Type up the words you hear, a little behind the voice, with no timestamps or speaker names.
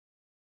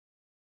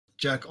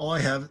Jack, all I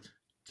have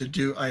to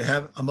do,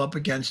 I'm up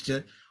against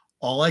it.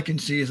 All I can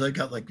see is I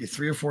got like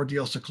 3 or 4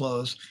 deals to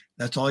close.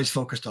 That's all he's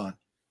focused on.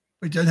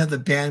 But he doesn't have the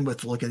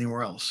bandwidth to look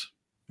anywhere else.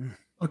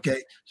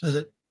 Okay. So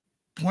the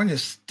point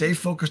is stay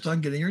focused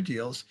on getting your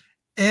deals.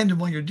 And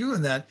when you're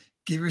doing that,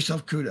 give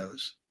yourself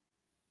kudos.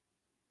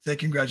 Say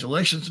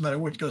congratulations, no matter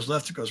what goes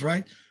left or goes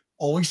right.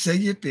 Always say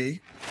yippee.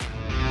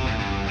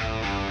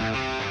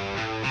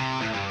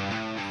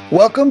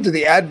 Welcome to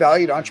the Add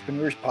Valued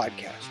Entrepreneurs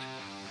Podcast,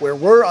 where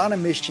we're on a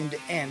mission to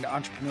end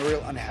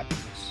entrepreneurial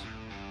unhappiness.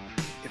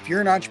 If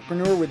you're an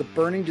entrepreneur with a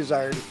burning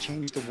desire to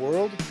change the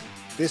world,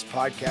 this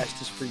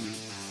podcast is for you.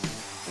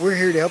 We're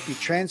here to help you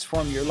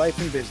transform your life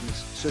and business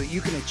so that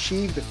you can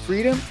achieve the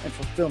freedom and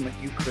fulfillment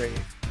you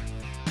crave.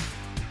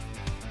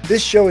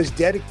 This show is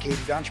dedicated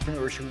to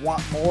entrepreneurs who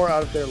want more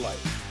out of their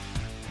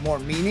life, more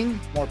meaning,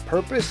 more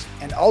purpose,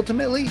 and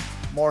ultimately,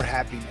 more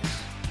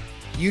happiness.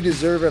 You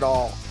deserve it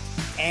all,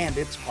 and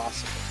it's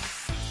possible.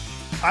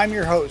 I'm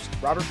your host,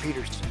 Robert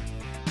Peterson,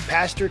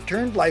 pastor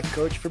turned life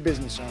coach for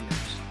business owners.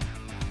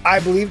 I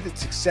believe that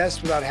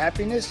success without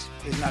happiness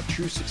is not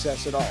true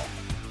success at all,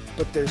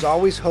 but there's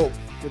always hope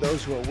for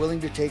those who are willing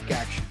to take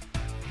action.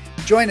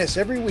 Join us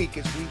every week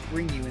as we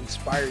bring you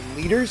inspiring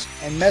leaders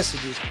and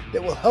messages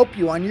that will help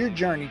you on your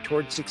journey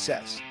towards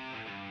success.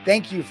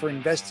 Thank you for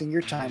investing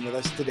your time with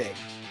us today.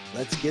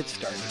 Let's get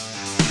started.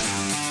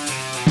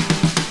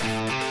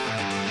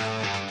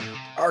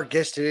 Our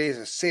guest today is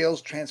a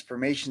sales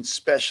transformation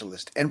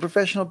specialist and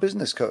professional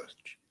business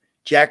coach.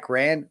 Jack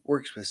Rand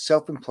works with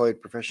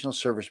self-employed professional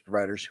service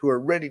providers who are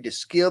ready to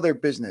scale their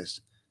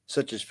business,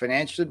 such as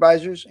financial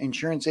advisors,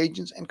 insurance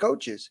agents, and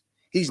coaches.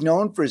 He's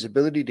known for his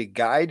ability to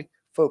guide,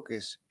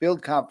 focus,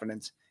 build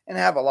confidence, and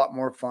have a lot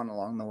more fun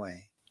along the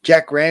way.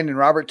 Jack Rand and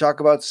Robert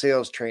talk about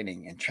sales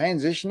training and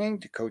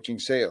transitioning to coaching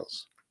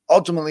sales.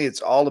 Ultimately,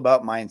 it's all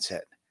about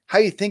mindset, how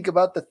you think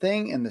about the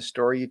thing and the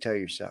story you tell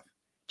yourself.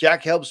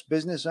 Jack helps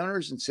business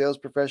owners and sales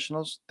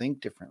professionals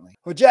think differently.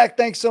 Well, Jack,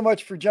 thanks so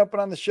much for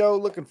jumping on the show.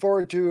 Looking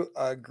forward to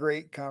a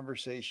great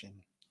conversation.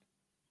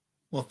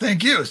 Well,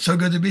 thank you. It's so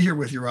good to be here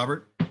with you,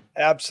 Robert.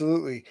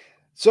 Absolutely.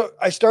 So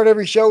I start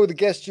every show with the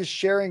guests just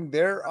sharing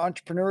their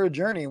entrepreneurial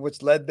journey and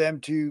what's led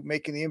them to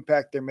making the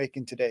impact they're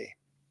making today.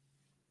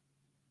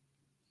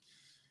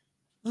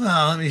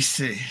 Well, let me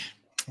see.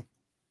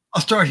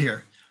 I'll start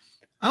here.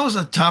 I was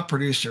a top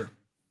producer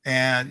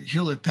at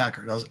Hewlett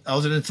Packard. I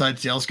was an inside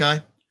sales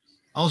guy.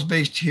 I was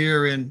based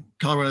here in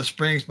Colorado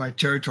Springs. My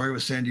territory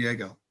was San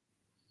Diego.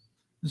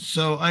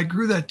 So I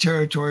grew that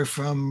territory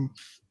from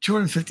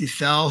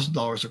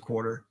 $250,000 a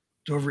quarter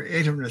to over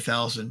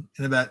 $800,000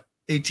 in about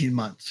 18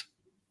 months.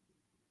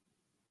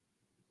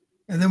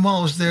 And then while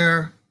I was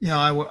there,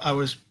 I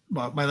was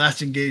my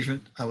last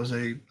engagement. I was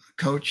a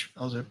coach.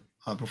 I was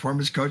a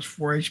performance coach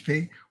for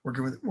HP,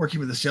 working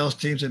with the sales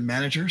teams and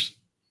managers.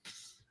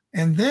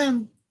 And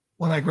then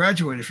when I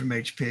graduated from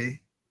HP,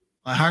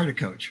 I hired a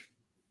coach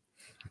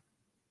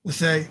to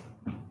say,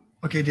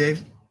 "Okay,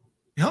 Dave,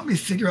 help me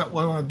figure out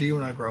what I want to be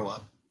when I grow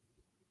up."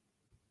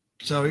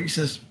 So he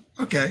says,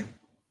 "Okay."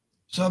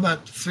 So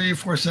about 3 or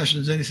 4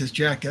 sessions in, he says,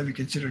 "Jack, have you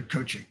considered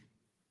coaching?"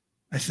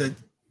 I said,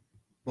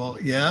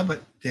 "Well, yeah,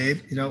 but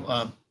Dave,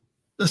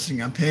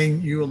 listen, I'm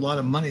paying you a lot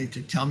of money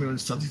to tell me when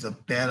something's a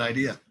bad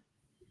idea."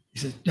 He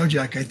said, "No,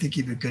 Jack, I think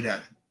you'd be good at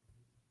it."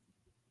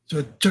 So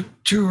it took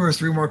 2 or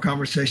 3 more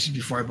conversations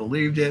before I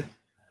believed it.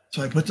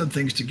 So I put some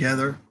things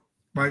together,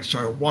 right?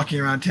 Started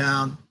walking around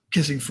town,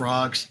 kissing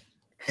frogs,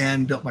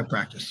 and built my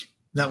practice.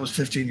 That was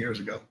 15 years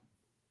ago.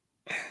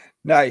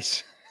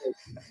 Nice.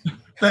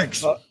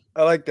 Thanks.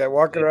 I like that.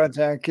 Walking around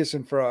town,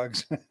 kissing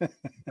frogs.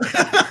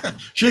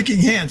 Shaking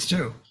hands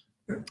too.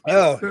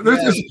 Oh,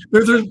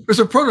 there's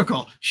a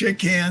protocol.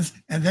 Shake hands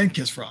and then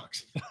kiss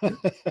frogs.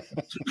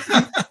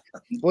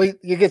 Well,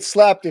 you get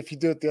slapped if you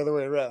do it the other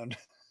way around.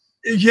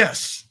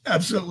 Yes,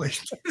 absolutely.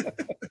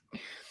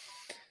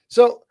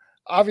 So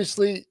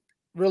obviously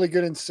really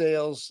good in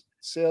sales.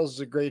 Sales is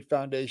a great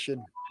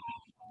foundation.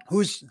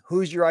 Who's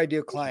your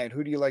ideal client?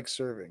 Who do you like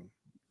serving?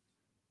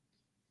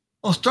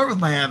 I'll start with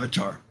my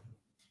avatar.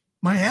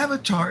 My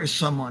avatar is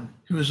someone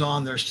who is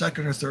on their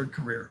second or third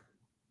career.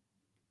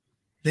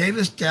 They've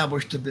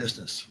established a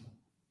business.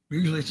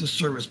 Usually it's a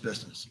service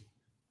business.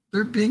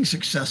 They're being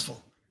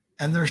successful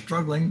and they're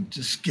struggling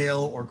to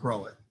scale or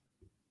grow it.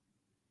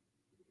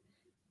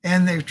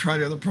 And they've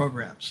tried other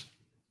programs.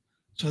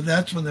 So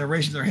that's when they're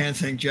raising their hand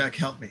saying, "Jack,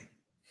 help me."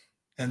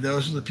 And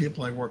those are the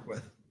people I work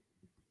with.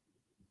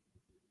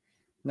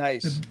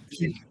 Nice.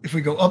 If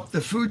we go up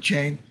the food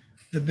chain,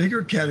 the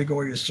bigger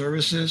category is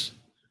services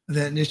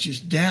that niches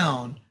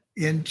down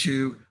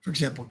into, for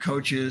example,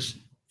 coaches,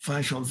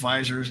 financial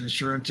advisors,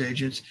 insurance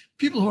agents,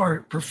 people who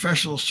are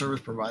professional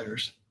service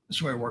providers. That's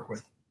who I work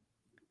with.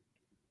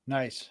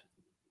 Nice.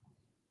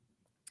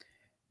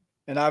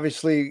 And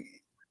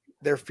obviously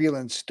they're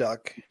feeling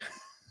stuck.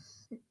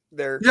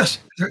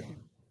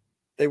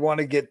 They want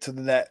to get to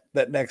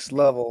that next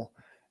level.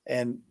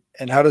 And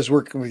how does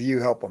working with you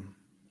help them?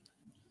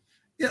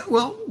 Yeah,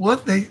 well,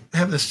 what they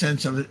have a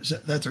sense of is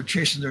that they're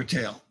chasing their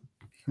tail.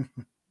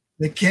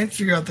 They can't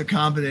figure out the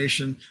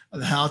combination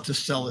of how to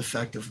sell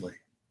effectively.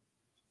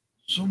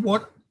 So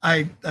what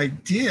I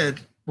did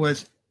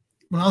was,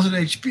 when I was at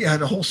HP, I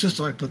had a whole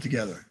system I put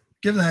together.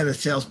 Given I had a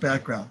sales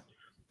background,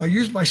 I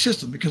used my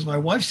system because my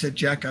wife said,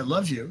 Jack, I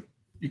love you.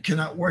 You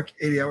cannot work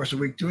 80 hours a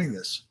week doing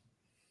this.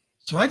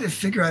 So I had to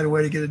figure out a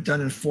way to get it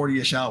done in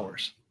 40-ish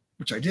hours,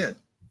 which I did.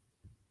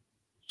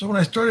 So when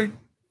I started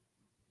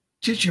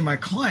teaching my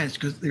clients,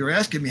 because they were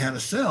asking me how to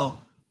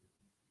sell,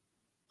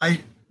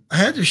 I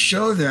had to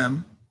show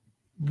them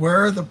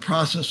where the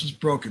process was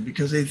broken,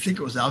 because they think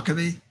it was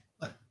alchemy,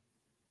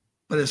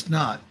 but it's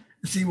not.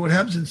 And see, what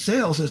happens in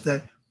sales is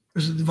that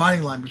there's a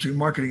dividing line between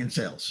marketing and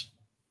sales.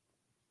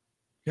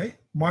 Okay,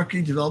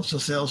 marketing develops a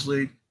sales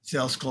lead,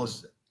 sales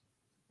closes it.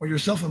 When you're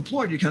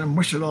self-employed, you kind of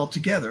mush it all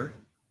together,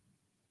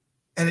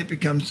 and it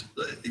becomes,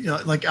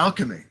 like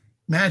alchemy,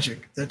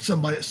 magic, that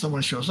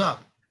someone shows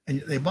up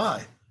and they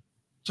buy.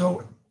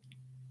 So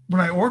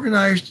when I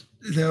organized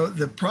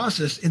the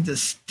process into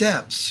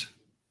steps,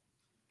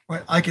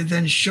 right, I could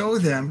then show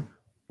them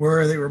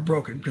where they were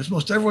broken, because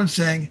most everyone's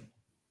saying,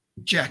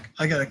 Jack,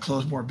 I got to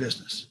close more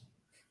business,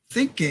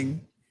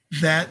 thinking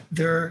that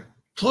their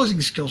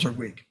closing skills are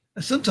weak.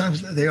 And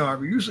sometimes they are,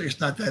 but usually it's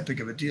not that big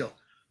of a deal.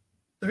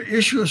 The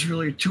issue is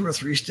really 2 or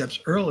 3 steps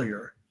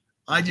earlier.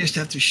 I just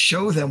have to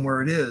show them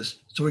where it is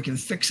so we can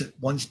fix it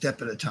one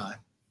step at a time.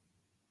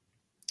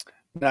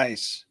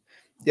 Nice.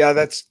 Yeah,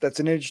 that's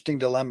an interesting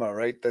dilemma,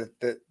 right?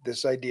 That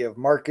this idea of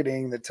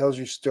marketing that tells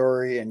your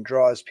story and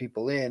draws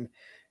people in,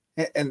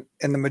 and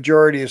the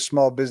majority of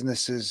small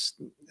businesses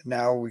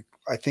now,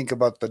 I think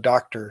about the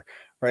doctor,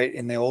 right,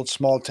 in the old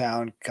small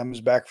town, comes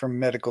back from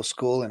medical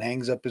school and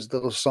hangs up his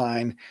little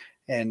sign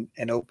and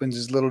opens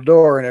his little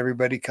door, and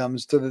everybody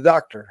comes to the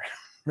doctor,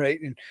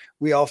 right? And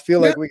we all feel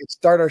like we could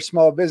start our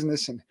small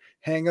business and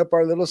hang up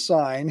our little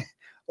sign,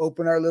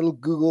 open our little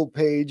Google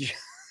page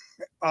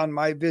on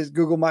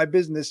Google My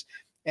Business,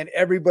 and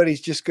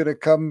everybody's just going to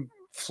come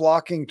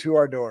flocking to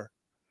our door.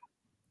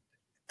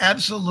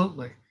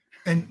 Absolutely.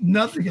 And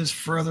nothing is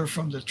further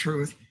from the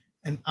truth.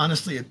 And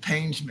honestly, it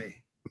pains me.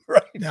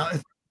 Right. Now,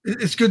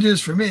 it's good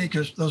news for me,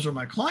 because those are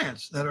my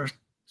clients that are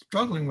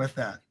struggling with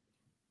that.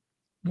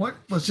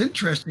 What's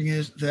interesting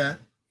is that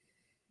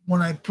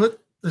when I put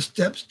the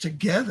steps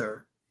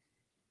together,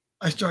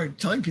 I started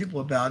telling people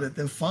about it.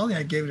 Then finally,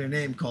 I gave it a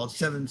name called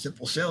 7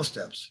 Simple Sales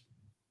Steps.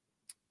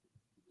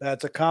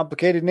 That's a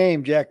complicated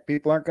name, Jack.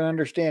 People aren't going to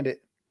understand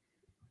it.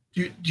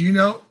 Do you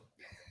know?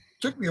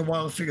 It took me a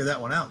while to figure that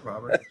one out,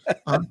 Robert.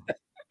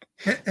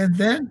 And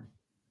then,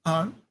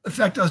 in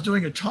fact, I was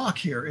doing a talk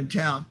here in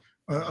town.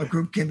 A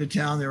group came to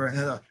town. They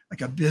had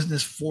a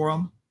business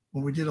forum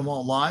when we did them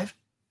all live.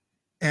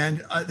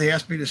 And they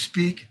asked me to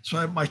speak.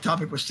 So my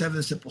topic was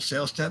 7 Simple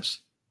Sales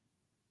Steps.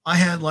 I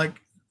had I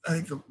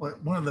think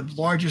one of the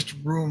largest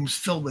rooms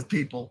filled with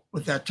people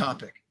with that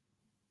topic.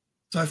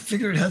 So I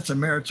figured it had some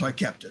merit, so I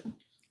kept it.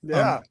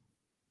 Yeah.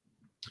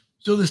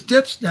 So the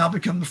steps now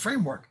become the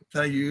framework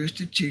that I use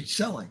to teach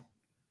selling.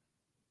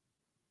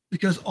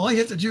 Because all you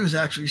have to do is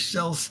actually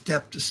sell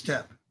step to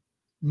step.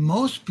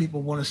 Most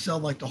people want to sell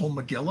like the whole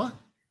Megillah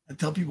and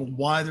tell people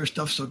why their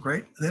stuff's so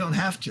great. They don't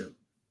have to.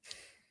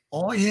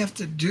 All you have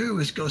to do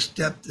is go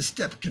step to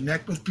step,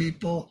 connect with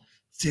people,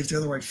 see if they're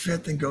the right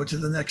fit, then go to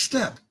the next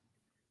step.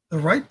 The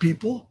right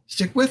people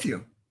stick with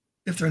you.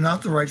 If they're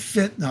not the right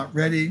fit, not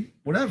ready,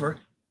 whatever,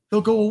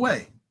 they'll go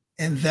away.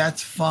 And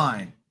that's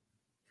fine.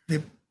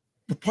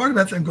 The part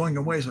about them going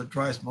away is what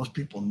drives most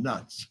people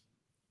nuts.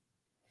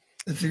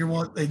 They figure,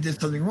 well, they did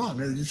something wrong.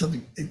 They did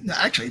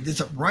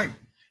something right,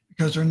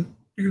 because you're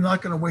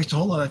not going to waste a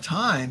whole lot of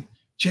time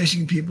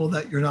chasing people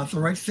that you're not the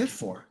right fit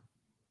for.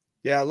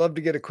 Yeah, I'd love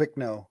to get a quick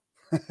no.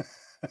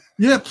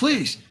 Yeah,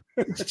 please.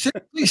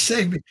 Please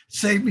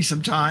save me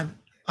some time.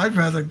 I'd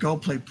rather go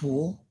play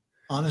pool,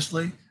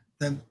 honestly,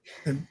 than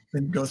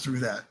go through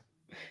that.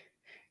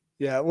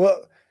 Yeah,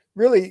 well,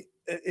 really,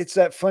 it's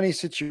that funny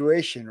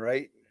situation,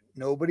 right?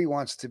 Nobody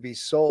wants to be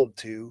sold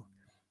to,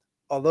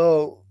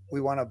 although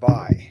we want to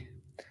buy.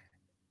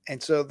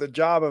 And so the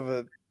job of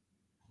a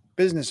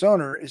business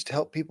owner is to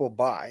help people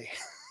buy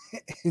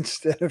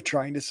instead of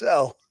trying to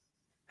sell.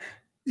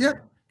 Yeah,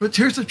 but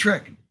here's the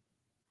trick.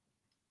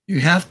 You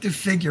have to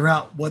figure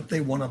out what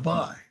they want to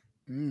buy.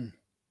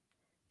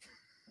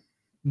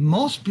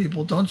 Most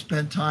people don't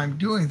spend time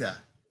doing that.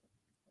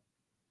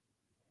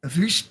 If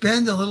you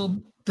spend a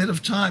little bit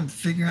of time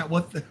figuring out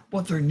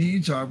what their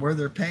needs are, where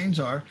their pains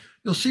are,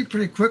 you'll see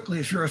pretty quickly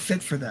if you're a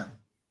fit for them.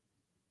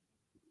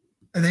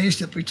 And then you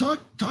simply talk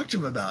to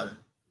them about it.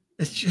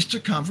 It's just a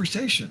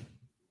conversation.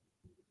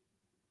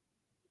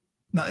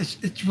 Now,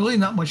 it's really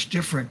not much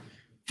different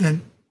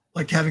than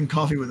like having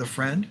coffee with a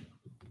friend,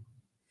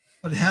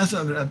 but it has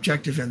an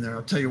objective in there.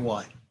 I'll tell you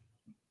why.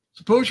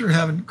 Suppose you're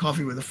having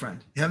coffee with a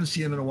friend. You haven't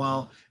seen him in a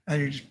while,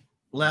 and you're just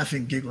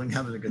laughing, giggling,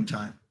 having a good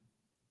time.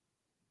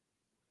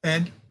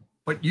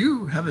 But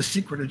you have a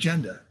secret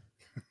agenda.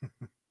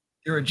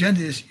 Your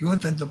agenda is you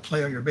want them to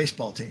play on your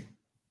baseball team.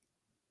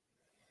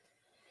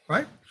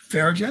 Right?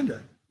 Fair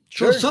agenda.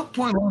 Sure. So at some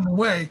point along the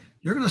way,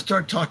 you're going to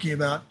start talking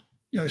about,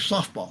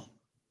 softball.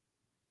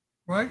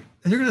 right?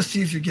 And you're going to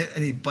see if you get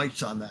any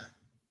bites on that.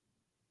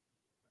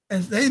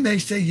 And they may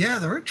say, yeah,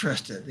 they're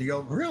interested. You go,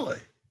 really?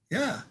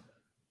 Yeah.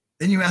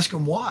 Then you ask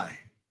them why.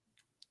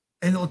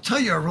 And they'll tell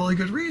you a really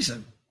good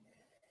reason.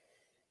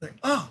 Like,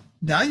 oh,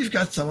 now you've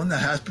got someone that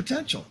has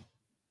potential.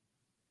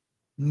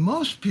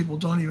 Most people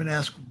don't even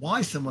ask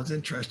why someone's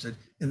interested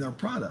in their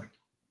product.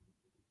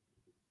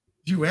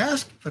 If you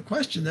ask the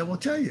question, they will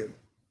tell you.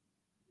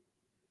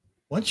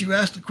 Once you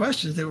ask the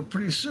questions, they will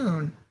pretty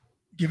soon,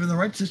 given the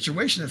right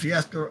situation, if you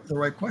ask the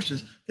right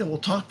questions, they will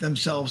talk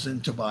themselves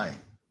into buying.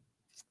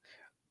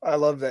 I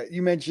love that.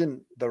 You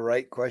mentioned the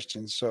right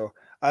questions. So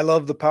I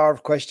love the power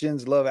of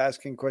questions, love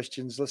asking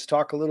questions. Let's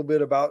talk a little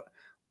bit about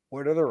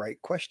what are the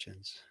right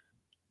questions.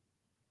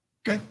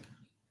 Okay.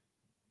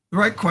 The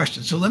right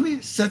question. So let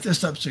me set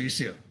this up so you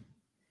see it.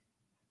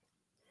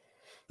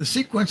 The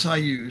sequence I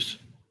use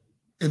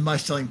in my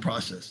selling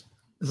process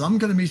is I'm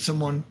going to meet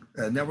someone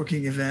at a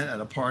networking event,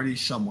 at a party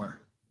somewhere.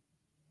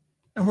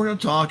 And we're going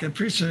to talk, and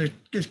pretty soon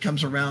it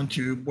comes around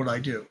to what I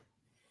do.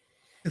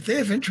 If they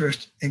have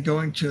interest in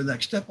going to the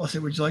next step, I'll say,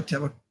 would you like to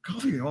have a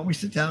coffee? Why don't we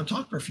sit down and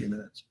talk for a few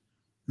minutes?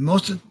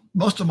 Most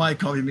of my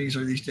coffee meetings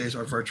these days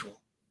are virtual.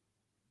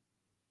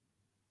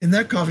 In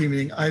that coffee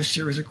meeting, I have a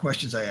series of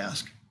questions I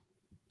ask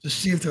to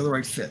see if they're the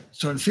right fit.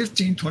 So in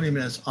 15, 20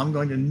 minutes, I'm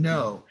going to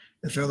know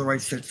if they're the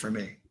right fit for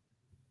me.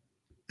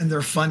 And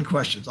they're fun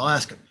questions. I'll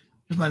ask them.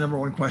 Here's my number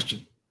one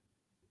question.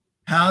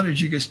 How did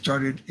you get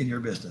started in your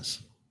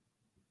business?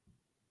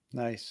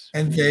 Nice.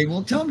 And they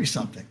will tell me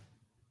something.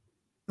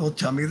 They'll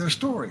tell me their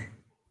story.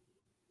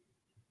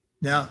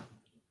 Now,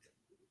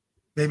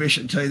 maybe I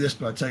shouldn't tell you this,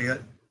 but I'll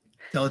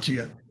tell it to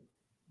you.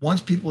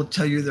 Once people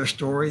tell you their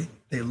story,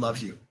 they love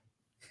you.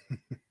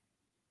 People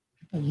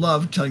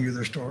love telling you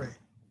their story.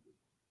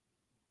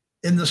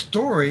 In the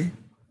story,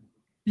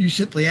 you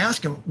simply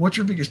ask them, what's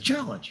your biggest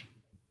challenge?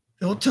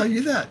 They'll tell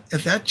you that.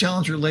 If that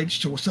challenge relates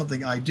to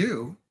something I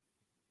do,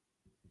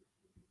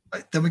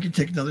 then we can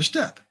take another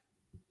step.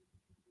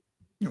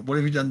 What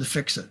have you done to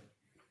fix it?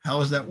 How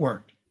has that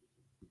worked?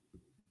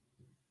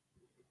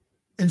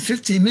 In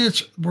 15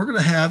 minutes, we're going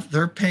to have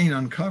their pain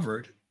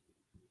uncovered.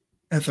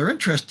 If they're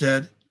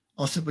interested,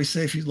 I'll simply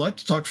say, if you'd like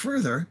to talk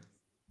further,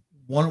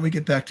 why don't we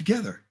get back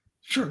together?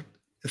 Sure.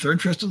 If they're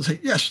interested, they'll say,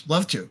 yes,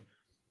 love to.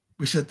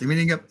 We set the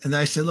meeting up, and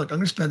I said, look, I'm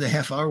going to spend a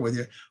half hour with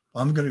you.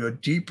 I'm going to go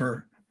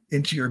deeper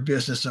into your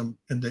business and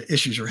the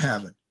issues you're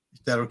having. Is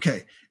that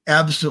okay?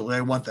 Absolutely,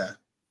 I want that.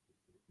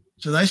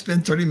 So then I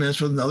spend 30 minutes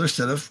with another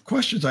set of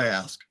questions I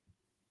ask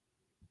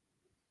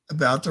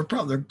about their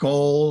problem, their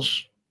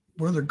goals,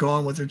 where they're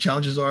going, what their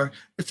challenges are.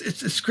 It's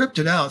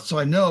scripted out, so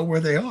I know where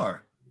they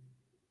are.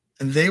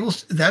 And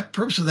that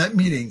purpose of that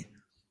meeting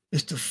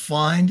is to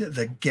find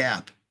the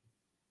gap.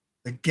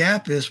 The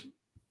gap is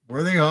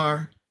where they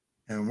are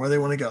and where they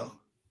want to go.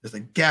 There's a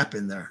gap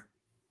in there.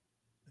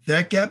 If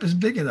that gap is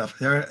big enough,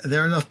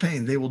 they're enough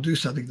pain, they will do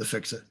something to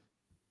fix it.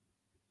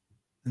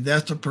 And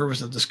that's the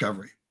purpose of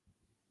discovery.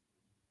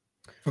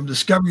 From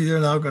discovery, they're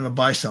now going to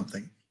buy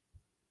something.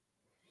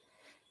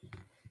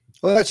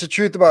 Well, that's the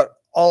truth about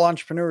all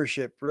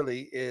entrepreneurship,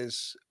 really,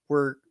 is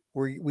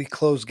we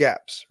close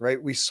gaps,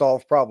 right? We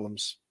solve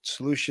problems.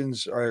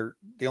 Solutions are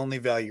the only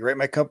value, right?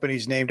 My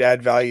company's named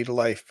Add Value to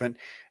Life,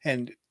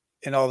 and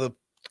all the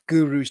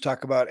gurus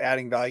talk about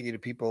adding value to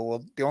people.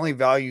 Well, the only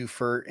value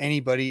for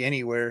anybody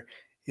anywhere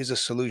is a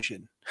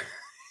solution.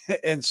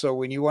 And so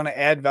when you want to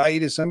add value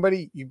to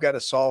somebody, you've got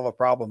to solve a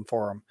problem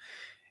for them.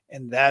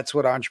 And that's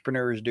what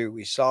entrepreneurs do.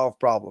 We solve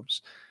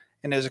problems.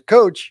 And as a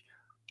coach,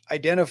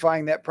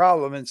 identifying that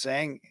problem and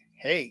saying,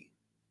 hey,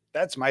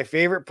 that's my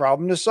favorite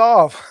problem to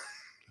solve.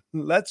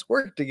 Let's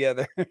work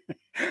together.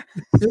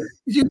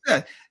 You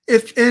bet.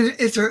 If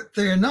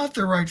they're not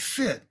the right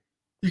fit,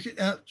 you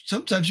can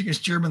sometimes you can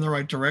steer them in the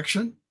right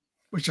direction,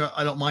 which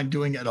I don't mind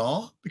doing at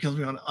all because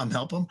I'm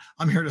helping them.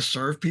 I'm here to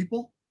serve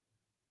people.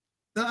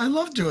 I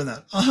love doing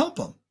that. I'll help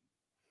them.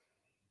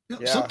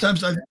 Yeah.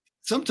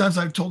 Sometimes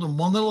I've told them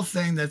one little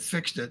thing that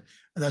fixed it,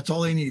 and that's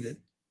all they needed.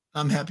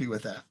 I'm happy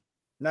with that.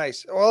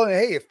 Nice. Well,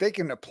 hey, if they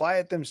can apply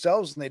it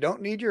themselves and they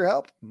don't need your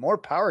help, more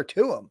power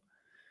to them.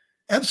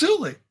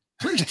 Absolutely.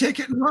 Please take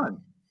it and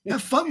run.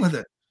 Have fun with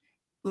it.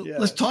 Yeah.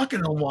 Let's talk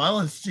in a while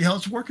and see how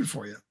it's working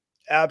for you.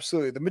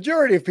 Absolutely. The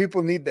majority of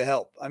people need the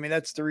help. I mean,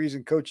 that's the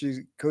reason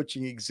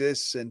coaching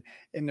exists, and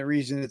the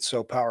reason it's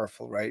so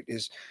powerful, right?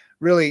 Is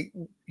really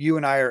you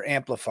and I are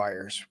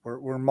amplifiers.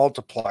 We're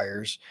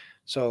multipliers.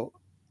 So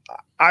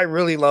I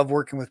really love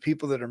working with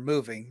people that are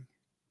moving,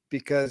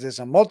 because as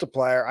a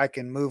multiplier, I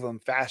can move them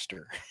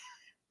faster,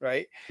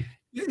 right?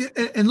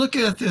 And look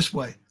at it this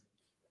way.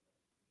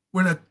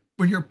 When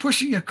you're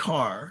pushing a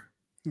car,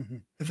 Mm-hmm.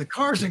 if the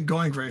car isn't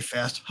going very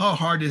fast, how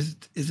hard is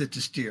it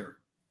to steer?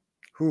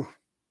 Whew.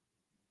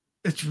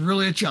 It's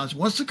really a challenge.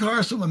 Once the car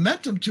has some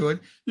momentum to it,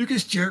 you can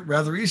steer it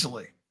rather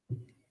easily.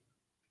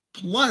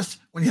 Plus,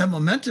 when you have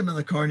momentum in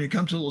the car and you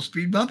come to a little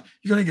speed bump,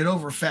 you're going to get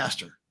over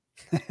faster.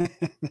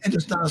 And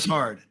it's not as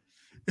hard.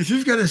 If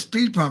you've got a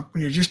speed bump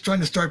when you're just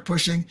trying to start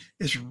pushing,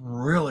 it's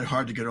really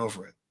hard to get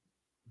over it.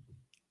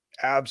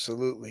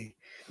 Absolutely.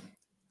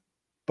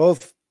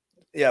 Both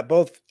Yeah,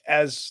 both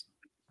as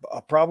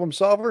a problem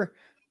solver,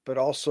 but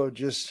also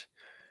just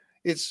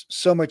it's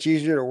so much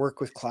easier to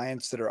work with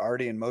clients that are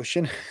already in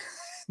motion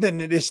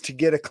than it is to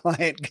get a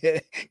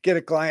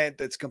client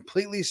that's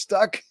completely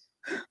stuck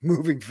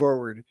moving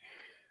forward.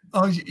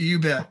 Oh, you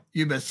bet.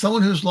 You bet.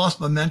 Someone who's lost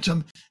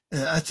momentum,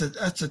 that's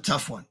a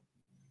tough one,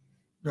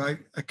 right?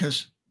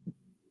 Because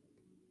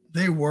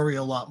they worry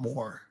a lot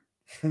more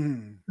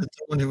Hmm. than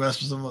someone who has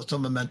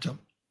some momentum.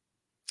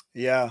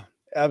 Yeah,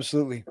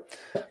 absolutely.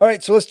 All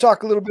right, so let's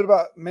talk a little bit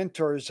about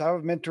mentors. How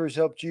have mentors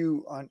helped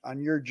you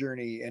on your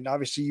journey? And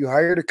obviously, you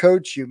hired a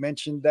coach. You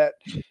mentioned that.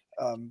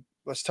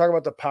 Let's talk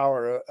about the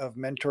power of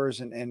mentors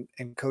and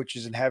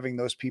coaches and having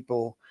those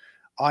people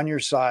on your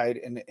side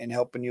and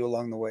helping you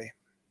along the way.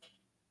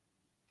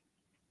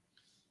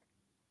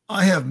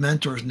 I have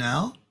mentors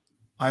now.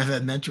 I've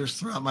had mentors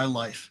throughout my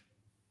life.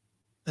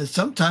 And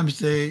sometimes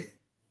they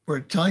were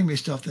telling me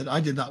stuff that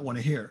I did not want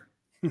to hear.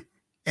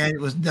 And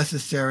it was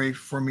necessary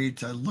for me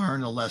to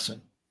learn a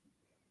lesson.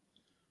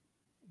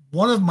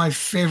 One of my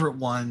favorite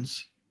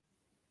ones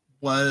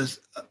was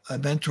a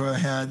mentor I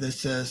had that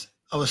says,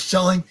 I was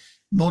selling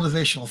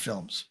motivational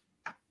films.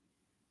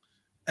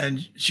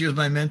 And she was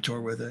my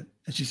mentor with it.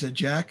 And she said,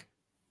 Jack,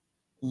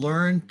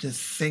 learn to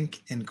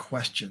think in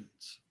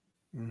questions.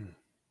 Mm.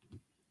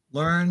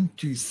 Learn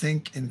to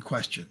think in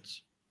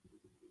questions.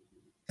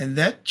 And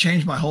that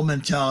changed my whole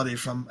mentality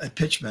from a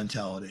pitch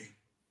mentality.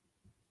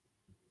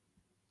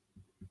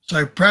 So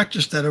I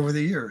practiced that over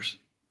the years.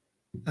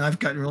 And I've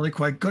gotten really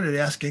quite good at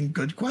asking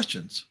good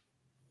questions.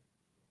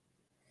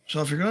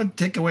 So if you're going to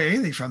take away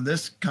anything from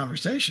this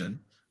conversation,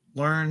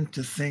 learn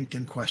to think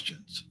in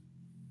questions.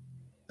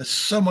 It's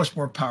so much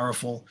more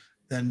powerful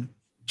than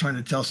trying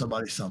to tell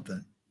somebody something.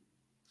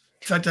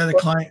 In fact, I had a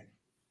client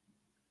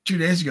 2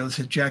 days ago that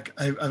said, Jack,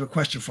 I have a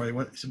question for you.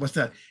 I said, what's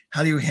that?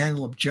 How do you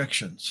handle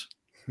objections?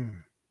 I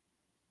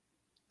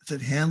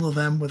said, handle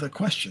them with a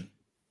question.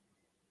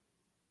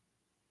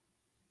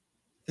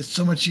 It's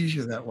so much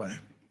easier that way.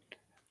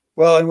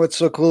 Well, and what's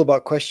so cool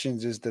about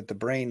questions is that the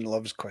brain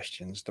loves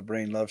questions. The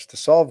brain loves to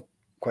solve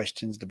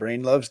questions. The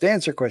brain loves to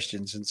answer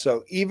questions. And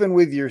so even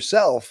with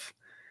yourself,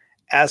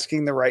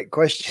 asking the right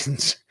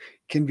questions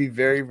can be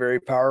very, very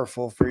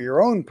powerful for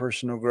your own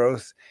personal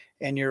growth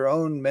and your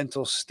own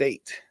mental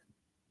state.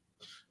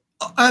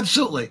 Oh,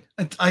 absolutely.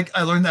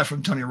 I learned that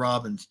from Tony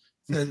Robbins.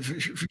 If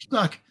you're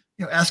stuck,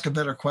 ask a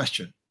better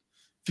question.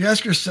 If you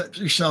ask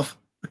yourself,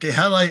 okay,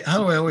 how do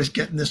I always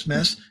get in this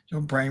mess?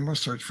 Your brain will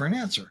search for an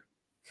answer.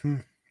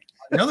 On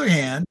the other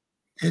hand,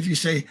 if you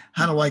say,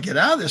 how do I get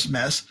out of this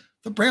mess?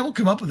 The brain will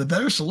come up with a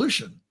better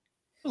solution.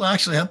 It'll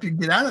actually help you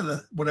get out of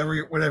the whatever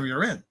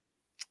you're in.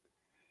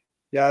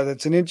 Yeah,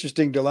 that's an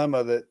interesting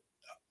dilemma that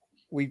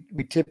we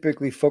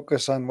typically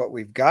focus on what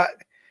we've got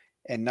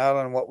and not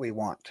on what we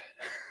want.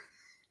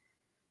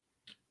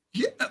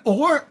 Yeah,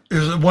 or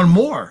there's one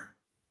more.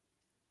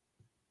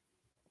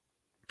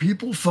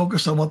 People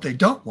focus on what they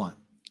don't want.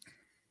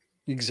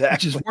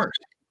 Exactly. Which is worse.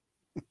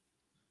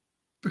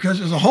 Because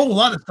there's a whole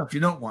lot of stuff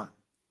you don't want.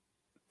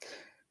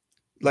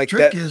 Like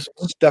trick is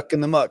stuck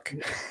in the muck.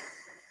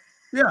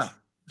 Yeah,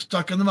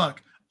 stuck in the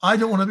muck. I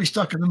don't want to be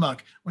stuck in the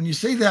muck. When you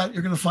say that,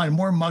 you're going to find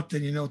more muck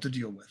than you know what to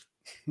deal with.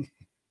 If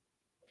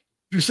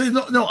you say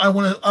no, I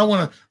want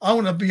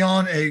to be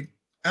on a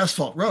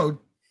asphalt road,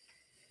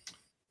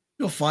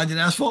 you'll find an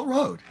asphalt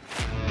road.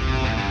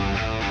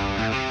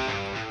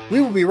 We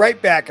will be right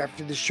back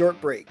after this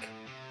short break.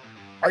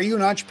 Are you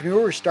an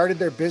entrepreneur who started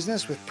their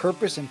business with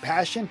purpose and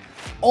passion,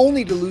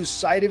 only to lose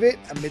sight of it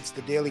amidst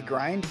the daily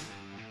grind?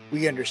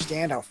 We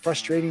understand how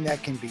frustrating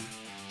that can be.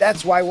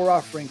 That's why we're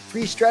offering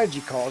free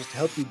strategy calls to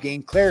help you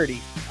gain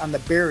clarity on the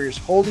barriers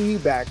holding you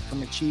back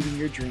from achieving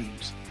your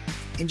dreams.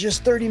 In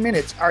just 30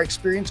 minutes, our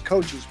experienced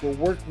coaches will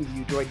work with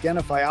you to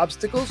identify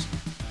obstacles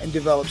and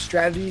develop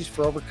strategies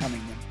for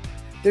overcoming them.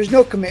 There's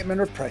no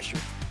commitment or pressure,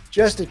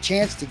 just a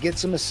chance to get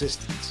some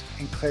assistance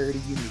and clarity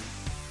you need.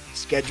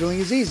 Scheduling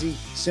is easy.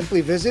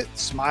 Simply visit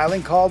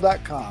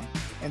smilingcall.com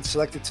and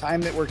select a time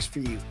that works for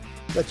you.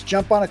 Let's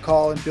jump on a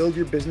call and build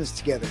your business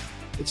together.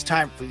 It's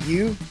time for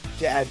you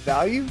to add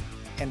value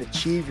and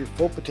achieve your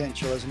full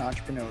potential as an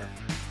entrepreneur.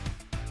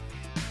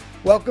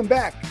 Welcome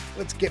back.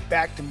 Let's get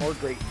back to more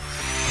greatness.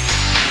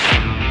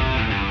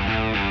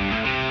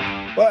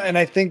 Well, and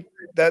I think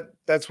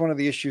that's one of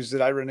the issues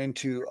that I run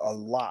into a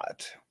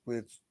lot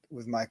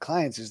with my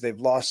clients is they've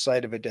lost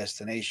sight of a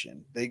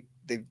destination.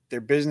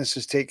 Their business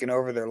has taken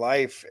over their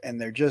life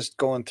and they're just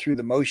going through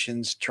the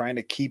motions, trying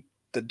to keep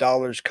the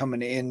dollars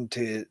coming in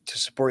to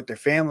support their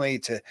family,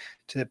 to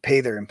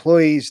pay their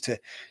employees, to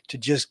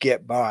just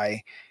get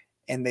by.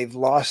 And they've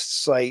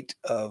lost sight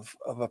of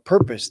a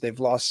purpose. They've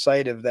lost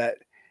sight of that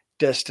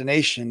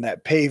destination,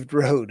 that paved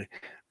road,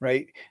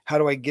 right? How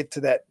do I get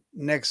to that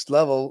next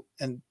level?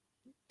 And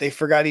they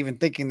forgot even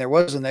thinking there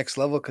was a next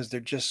level because they're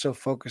just so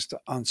focused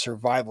on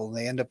survival.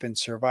 They end up in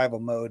survival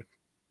mode.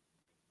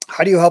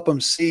 How do you help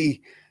them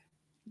see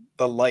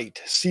the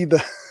light, see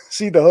the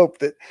hope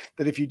that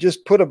if you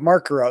just put a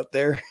marker out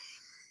there,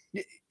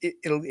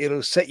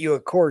 it'll set you a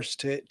course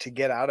to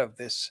get out of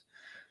this?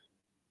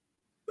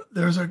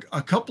 There's a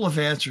couple of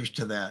answers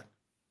to that,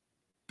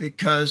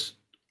 because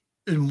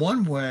in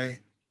one way,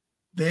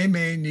 they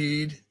may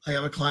need, I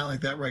have a client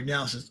like that right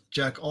now, says,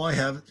 Jack, all I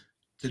have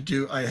to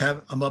do,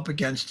 I'm up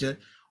against it.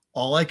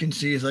 All I can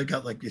see is I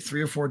got like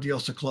 3 or 4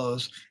 deals to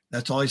close.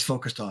 That's all he's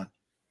focused on.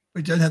 But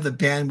he doesn't have the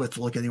bandwidth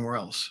to look anywhere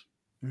else.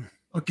 Mm.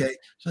 Okay.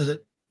 So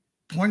the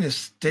point is,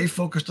 stay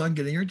focused on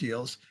getting your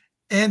deals.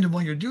 And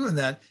when you're doing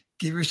that,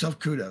 give yourself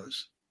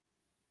kudos.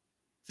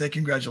 Say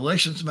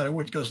congratulations, no matter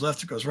what goes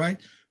left or goes right.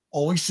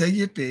 Always say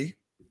yippee.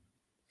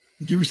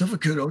 Give yourself a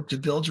kudos to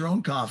build your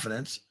own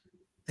confidence.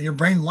 And your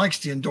brain likes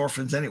the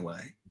endorphins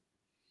anyway,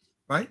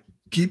 right?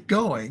 Keep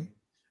going.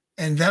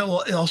 And that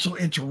will also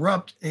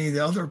interrupt any of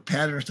the other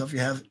pattern stuff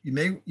you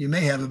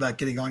may have about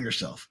getting on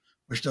yourself,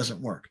 which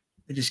doesn't work.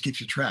 It just keeps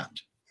you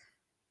trapped.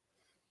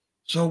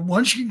 So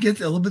once you get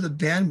a little bit of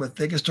bandwidth,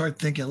 they can start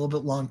thinking a little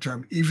bit long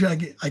term.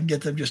 Even I can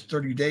get them just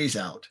 30 days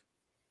out,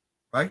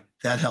 right?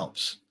 That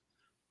helps.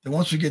 Then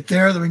once we get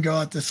there, then we can go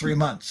out to 3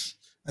 months,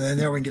 and then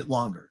there we can get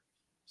longer.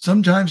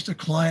 Sometimes the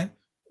client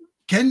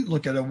can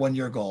look at a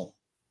 1-year goal,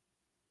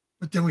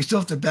 but then we still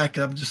have to back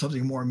it up into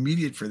something more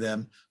immediate for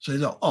them. So they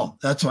know, oh,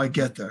 that's how I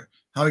get there.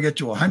 How I get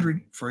to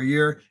 100 for a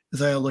year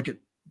is I look at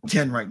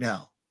 10 right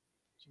now.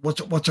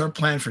 What's our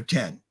plan for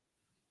 10?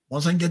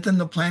 Once I can get them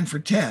to plan for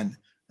 10,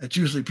 that's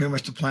usually pretty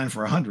much the plan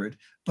for 100.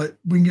 But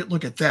we can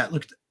look at that.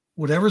 Look,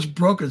 whatever's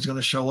broken is going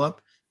to show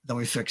up. Then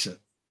we fix it.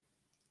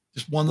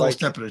 Just one little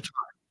step at a time.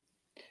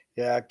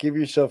 Yeah, give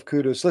yourself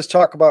kudos. Let's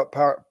talk about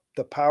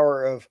the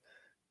power of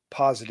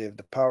positive,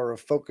 the power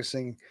of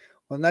focusing.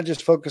 Well, not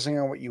just focusing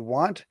on what you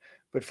want,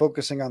 but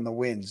focusing on the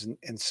wins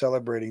and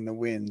celebrating the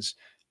wins.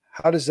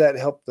 How does that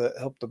help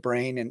the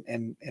brain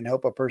and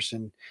help a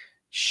person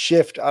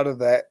shift out of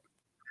that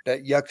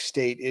yuck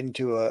state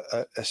into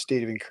a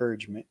state of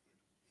encouragement?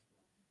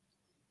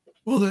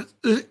 Well,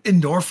 the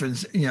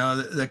endorphins,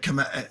 that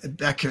come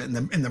back in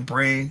the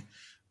brain,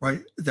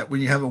 right? That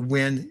when you have a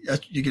win,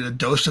 you get a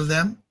dose of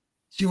them.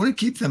 So you want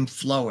to keep them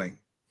flowing.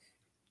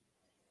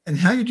 And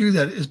how you do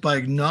that is by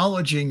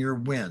acknowledging your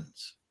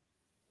wins.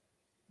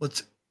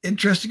 What's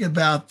interesting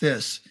about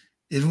this,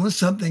 even when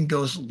something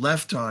goes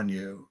left on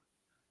you,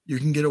 you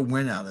can get a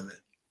win out of it,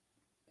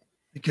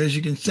 because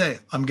you can say,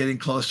 I'm getting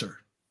closer.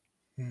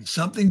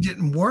 Something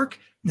didn't work.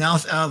 Now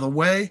it's out of the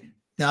way.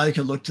 Now you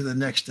can look to the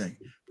next thing.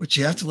 But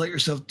you have to let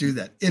yourself do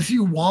that. If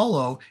you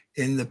wallow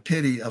in the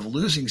pity of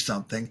losing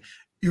something,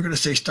 you're going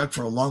to stay stuck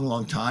for a long,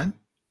 long time.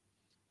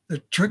 The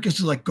trick is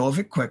to let go of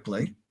it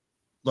quickly,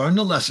 learn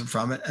the lesson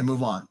from it, and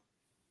move on.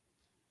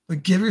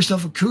 But give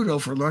yourself a kudo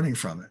for learning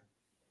from it.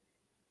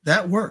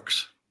 That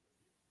works.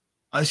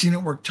 I've seen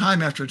it work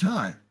time after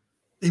time,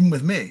 even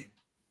with me.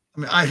 I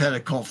mean, I've had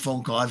a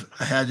phone call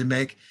I had to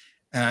make,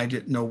 and I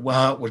didn't know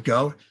how it would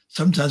go.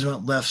 Sometimes it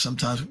went left,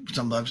 sometimes it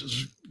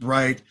was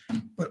right.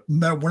 But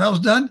when I was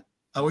done,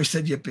 I always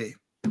said, yippee.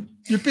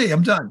 Yippee,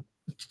 I'm done.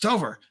 It's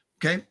over.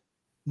 Okay,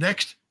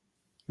 next.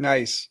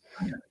 Nice.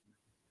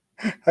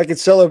 I could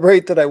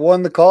celebrate that I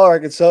won the call, or I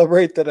could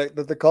celebrate that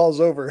the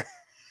call's over.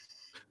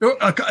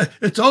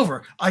 It's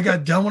over. I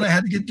got done when I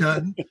had to get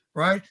done,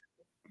 right?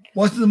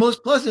 Wasn't the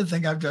most pleasant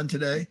thing I've done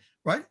today,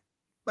 right?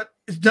 But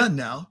it's done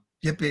now.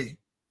 Yippee.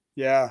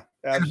 Yeah,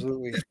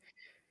 absolutely.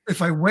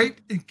 If I wait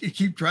and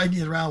keep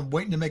dragging it around,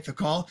 waiting to make the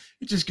call,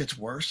 it just gets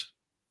worse.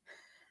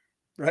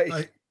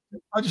 Right.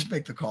 I'll just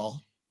make the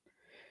call.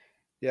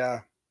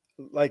 Yeah,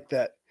 like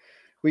that.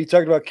 We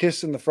talked about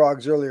kissing the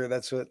frogs earlier.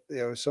 That's what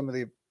some of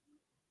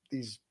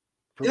these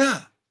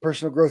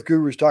personal growth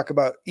gurus talk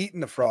about: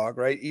 eating the frog,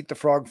 right? Eat the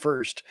frog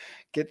first.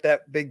 Get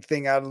that big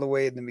thing out of the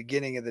way in the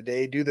beginning of the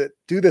day. Do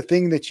the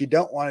thing that you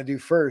don't want to do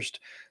first,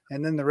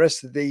 and then the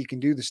rest of the day you can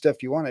do the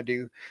stuff you want to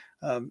do.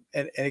 And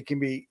it can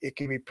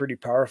be pretty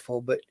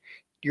powerful. But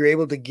you're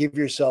able to give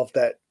yourself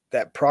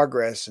that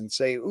progress and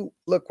say, "Ooh,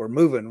 look, we're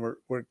moving.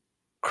 We're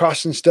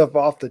crossing stuff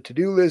off the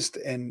to-do list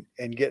and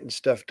getting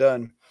stuff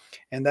done,"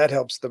 and that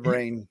helps the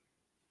brain.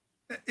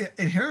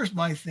 And here's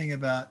my thing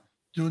about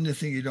doing the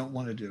thing you don't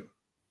want to do.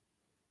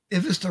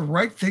 If it's the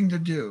right thing to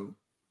do,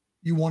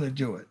 you want to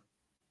do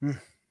it.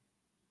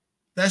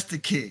 That's the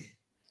key.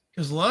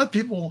 Because a lot of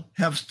people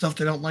have stuff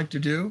they don't like to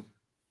do,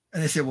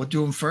 and they say, well,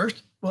 do them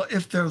first. Well,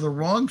 if they're the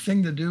wrong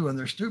thing to do and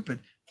they're stupid,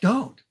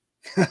 don't.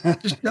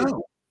 Just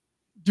don't.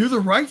 Do the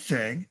right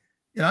thing.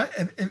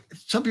 And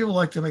some people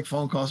like to make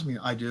phone calls. I mean,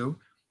 I do.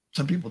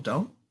 Some people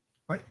don't.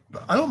 Right?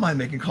 But I don't mind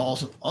making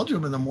calls. I'll do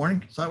them in the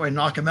morning, so that way I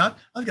knock them out.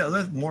 I've got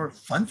other more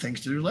fun things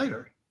to do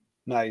later.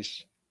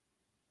 Nice.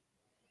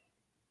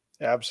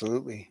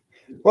 Absolutely.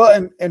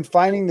 Well, and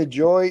finding the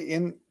joy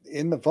in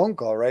the phone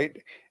call, right?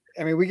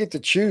 I mean, we get to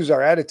choose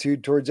our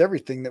attitude towards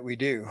everything that we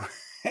do.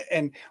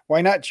 And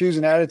why not choose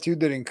an attitude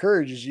that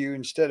encourages you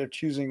instead of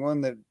choosing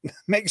one that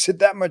makes it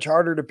that much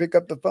harder to pick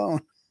up the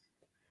phone?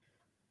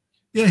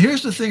 Yeah,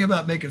 here's the thing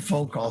about making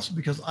phone calls,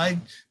 because I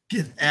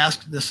get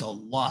asked this a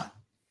lot.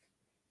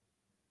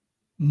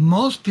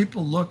 Most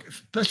people look,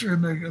 especially if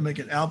you're going to make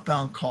an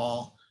outbound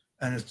call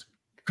and it's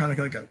kind of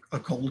like a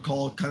cold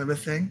call kind of a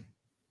thing.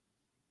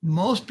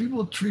 Most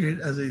people treat it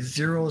as a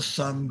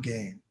zero-sum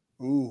game.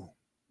 Ooh.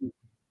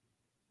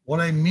 What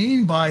I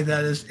mean by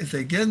that is if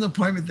they get an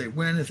appointment, they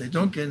win. If they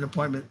don't get an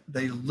appointment,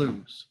 they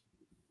lose.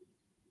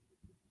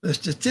 The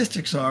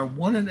statistics are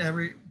 1 in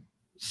every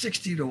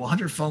 60 to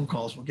 100 phone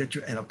calls will get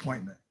you an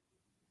appointment.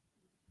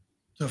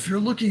 So if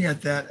you're looking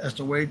at that as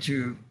the way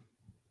to,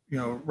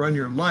 run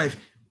your life,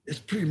 it's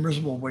a pretty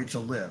miserable way to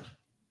live.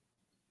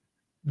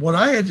 What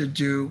I had to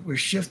do was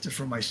shift it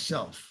for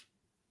myself.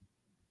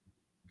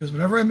 Because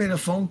whenever I made a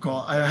phone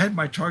call, I had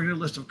my targeted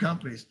list of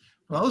companies,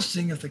 but I was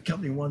seeing if the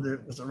company wanted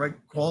it with the right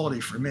quality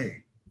for me.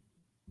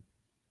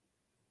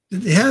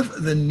 Did they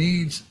have the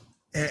needs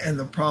and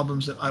the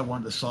problems that I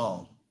wanted to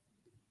solve?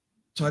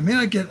 So I may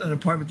not get an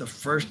appointment the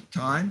first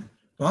time,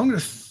 but I'm going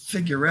to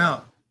figure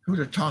out who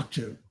to talk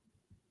to. And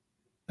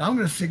I'm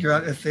going to figure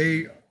out if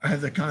they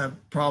have the kind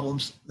of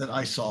problems that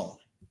I solve.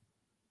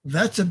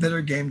 That's a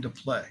better game to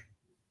play.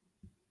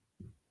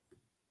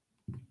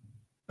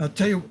 I'll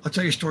tell you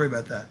a story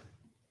about that.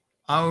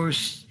 I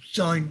was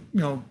selling,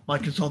 my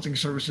consulting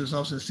services. I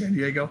was in San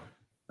Diego.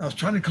 I was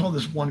trying to call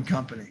this one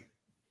company.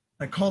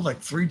 I called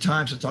like 3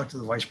 times to talk to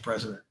the vice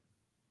president.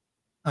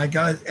 I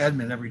got an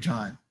admin every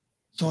time.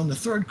 So on the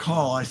third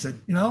call, I said,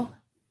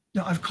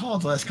 I've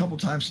called the last couple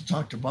of times to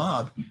talk to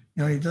Bob.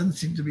 He doesn't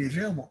seem to be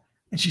available.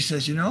 And she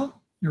says, you're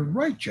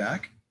right,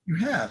 Jack. You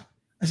have.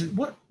 I said,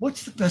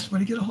 what's the best way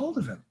to get a hold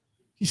of him?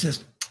 He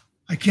says,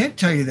 I can't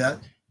tell you that,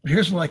 but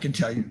here's what I can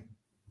tell you.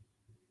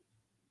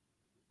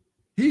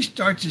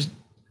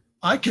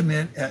 I come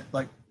in at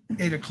like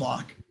 8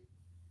 o'clock.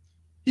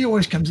 He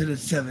always comes in at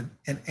 7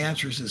 and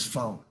answers his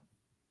phone.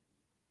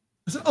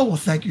 I said, oh, well,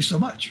 thank you so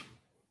much.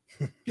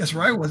 Guess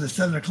where I was at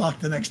 7 o'clock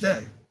the next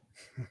day?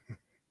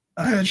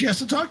 I had a chance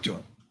to talk to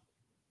him.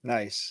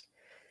 Nice.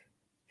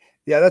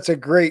 Yeah, that's a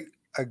great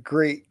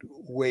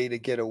way to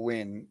get a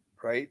win,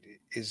 right?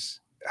 Is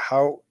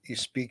how you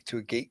speak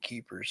to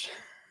gatekeepers.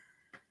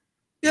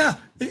 Yeah,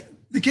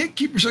 the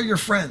gatekeepers are your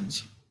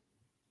friends,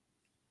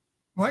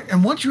 right?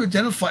 And once you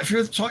identify,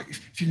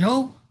 if you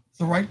know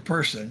the right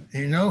person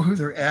and you know who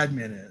their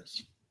admin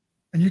is,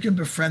 and you can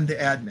befriend the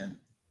admin,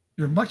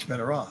 you're much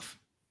better off.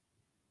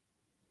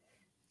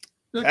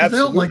 They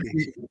don't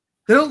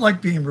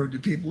like being rude to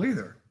people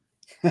either,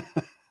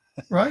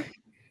 right?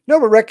 No,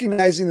 but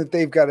recognizing that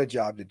they've got a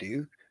job to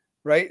do,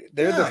 right?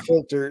 They're the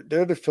filter.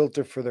 They're the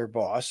filter for their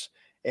boss,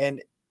 and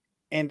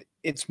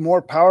it's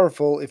more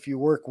powerful if you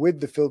work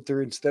with the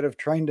filter instead of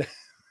trying to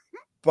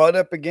butt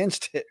up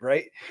against it,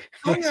 right?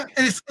 Oh yeah,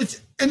 and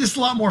it's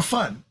a lot more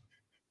fun.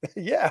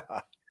 Yeah,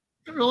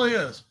 it really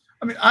is.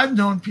 I mean, I've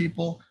known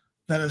people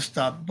that have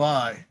stopped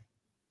by,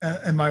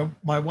 and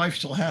my wife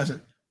still has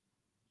it.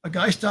 A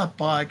guy stopped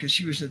by because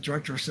she was the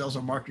director of sales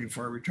and marketing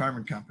for a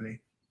retirement company,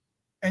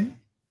 and it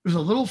was a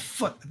little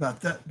foot about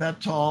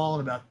that tall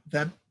and about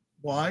that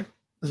wide.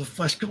 There's a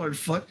flesh-colored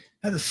foot,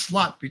 had a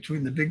slot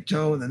between the big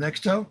toe and the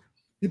next toe.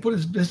 He put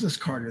his business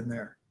card in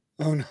there.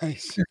 Oh,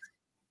 nice.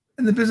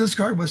 And the business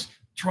card was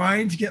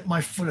trying to get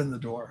my foot in the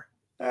door.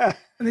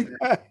 And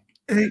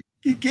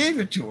he gave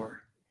it to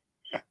her.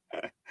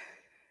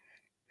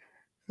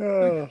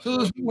 So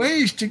there's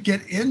ways to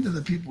get into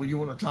the people you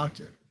want to talk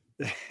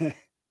to.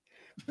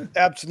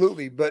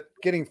 Absolutely. But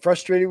getting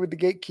frustrated with the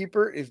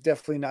gatekeeper is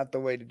definitely not the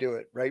way to do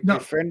it, right? No.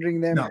 Befriending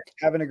them,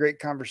 having a great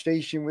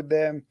conversation with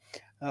them.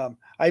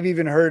 I've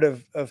even heard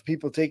of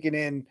people taking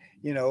in,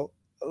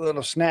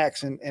 little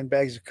snacks and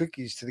bags of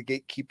cookies to the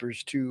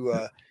gatekeepers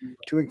to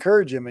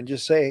encourage them and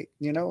just say,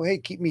 hey,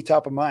 keep me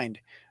top of mind,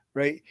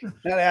 right?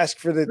 Not ask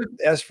for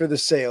the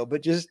sale,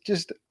 but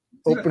just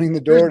opening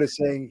the door to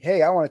saying,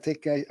 hey, I want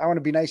to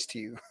be nice to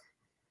you.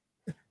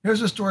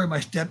 Here's a story my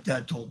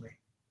stepdad told me.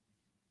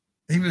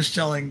 He was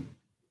selling,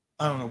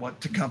 I don't know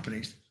what, to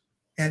companies.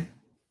 And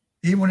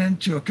he went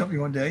into a company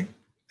one day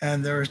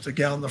and there's the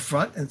gal in the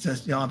front and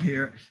says, I'm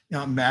here,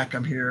 I'm Mac,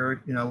 I'm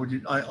here,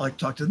 I like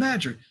to talk to the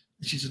manager.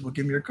 And she says, well,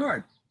 give me your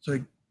card. So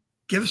he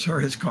gives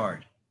her his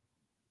card.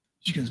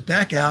 She comes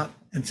back out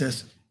and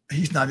says,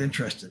 he's not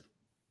interested.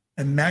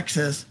 And Mac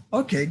says,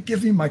 okay,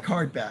 give me my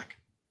card back.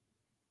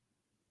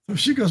 So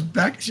she goes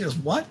back, she goes,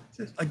 what? She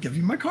says, I give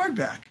you my card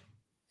back,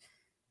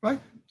 right?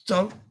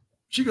 So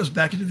she goes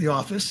back into the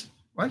office,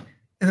 right?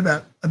 And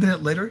about a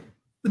minute later,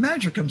 the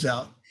manager comes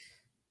out,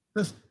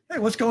 says, hey,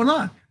 what's going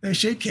on? They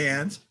shake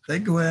hands, they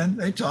go in,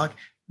 they talk,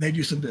 they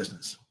do some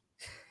business.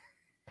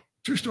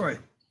 True story.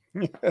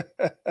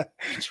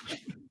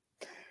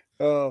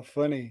 Oh,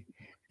 funny.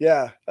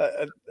 Yeah.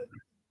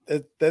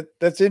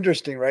 That's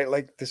interesting, right?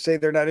 Like to say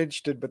they're not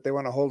interested, but they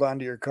want to hold on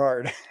to your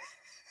card.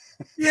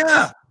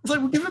 Yeah. It's like,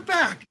 well, give it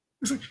back.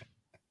 It's like,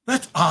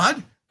 that's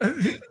odd.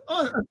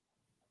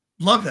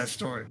 Love that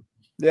story.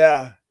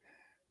 Yeah.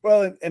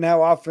 Well, and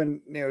how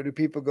often, do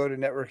people go to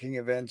networking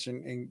events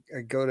and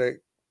go to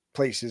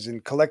places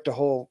and collect a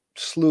whole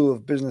slew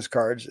of business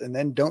cards and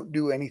then don't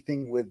do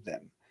anything with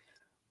them?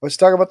 Let's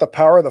talk about the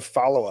power of the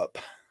follow-up.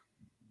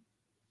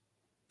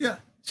 Yeah.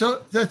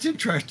 So that's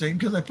interesting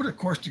because I put a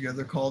course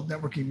together called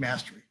Networking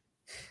Mastery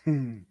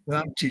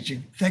that I'm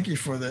teaching. Thank you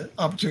for the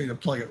opportunity to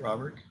plug it,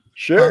 Robert.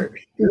 Sure.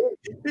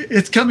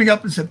 It's coming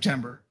up in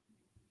September.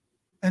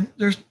 And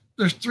there's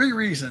 3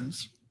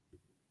 reasons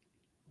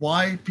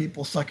why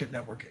people suck at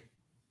networking.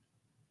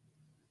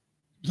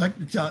 Would you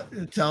like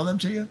to tell them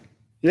to you?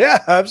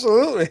 Yeah,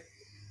 absolutely.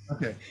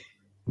 Okay.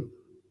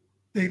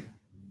 The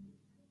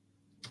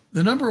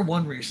number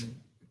one reason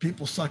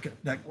people suck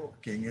at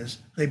networking is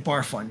they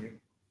barf on you,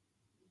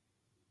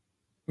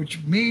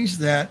 which means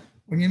that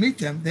when you meet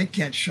them, they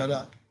can't shut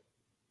up.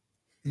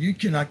 You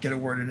cannot get a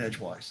word in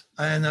edgewise.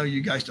 I know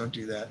you guys don't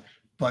do that,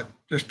 but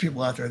there's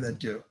people out there that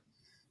do.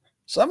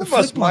 Some of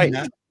us might.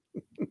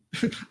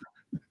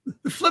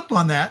 The flip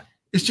on that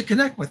is to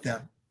connect with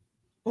them.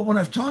 But when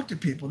I've talked to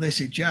people, they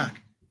say,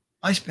 Jack,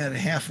 I spent a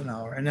half an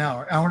hour and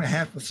a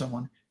half with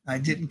someone, and I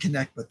didn't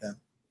connect with them.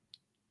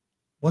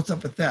 What's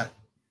up with that?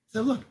 I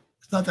said, look,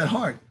 it's not that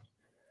hard.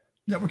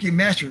 Networking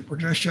Mastery, we're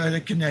going to show you how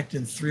to connect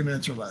in 3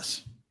 minutes or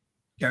less.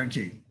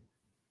 Guaranteed.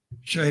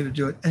 Show you how to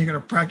do it. And you're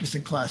going to practice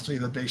in class so you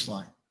have a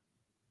baseline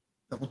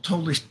that will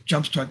totally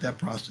jumpstart that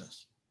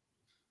process.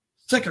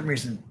 Second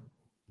reason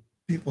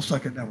people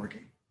suck at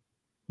networking,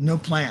 no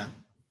plan.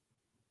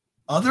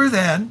 Other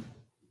than,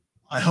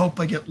 I hope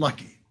I get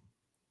lucky.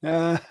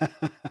 And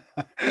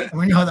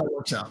we know how that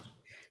works out.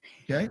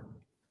 Okay.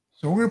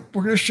 So we're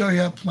going to show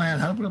you a plan,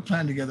 how to put a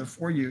plan together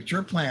for you. It's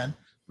your plan.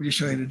 We just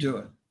show you how to do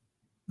it.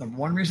 Number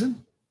one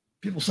reason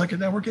people suck at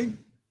networking,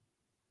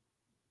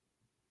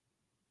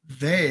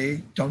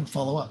 they don't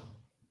follow up.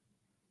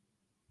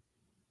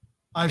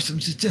 I have some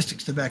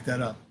statistics to back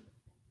that up.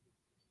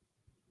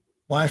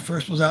 When I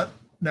first was out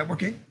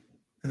networking,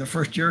 in the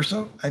first year or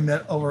so, I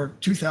met over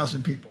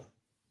 2,000 people.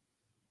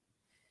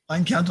 I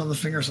can count on the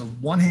fingers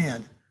of one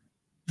hand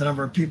the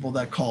number of people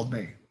that called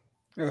me.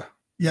 Yeah.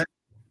 Yet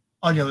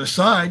on the other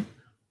side,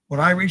 when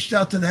I reached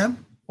out to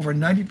them, over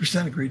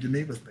 90% agreed to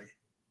meet with me.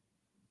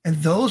 And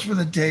those were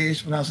the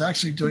days when I was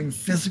actually doing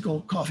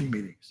physical coffee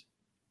meetings.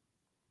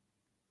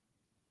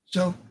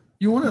 So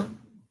you want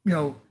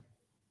to,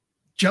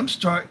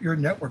 jumpstart your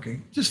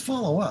networking, just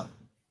follow up.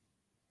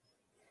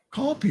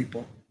 Call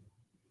people.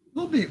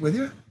 We'll meet with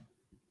you.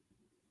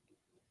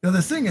 Now,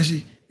 the thing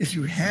is, if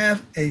you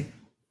have a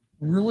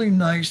really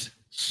nice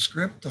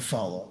script to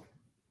follow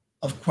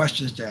of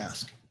questions to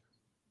ask.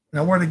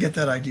 Now, where to get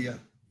that idea?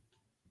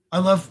 I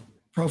love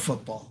pro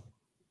football.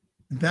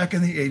 And back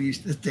in the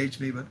 80s, this dates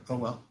me, but oh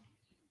well.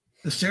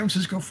 The San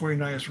Francisco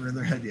 49ers were in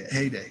their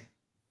heyday.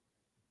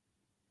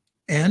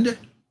 And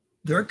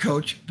their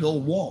coach,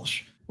 Bill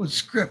Walsh, would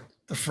script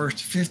the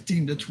first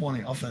 15 to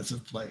 20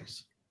 offensive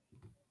plays.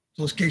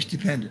 So it's case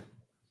dependent.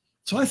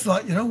 So I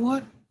thought, you know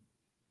what?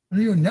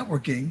 When you're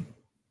networking,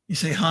 you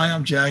say, hi,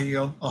 I'm Jack. You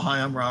go, oh,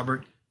 hi, I'm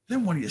Robert.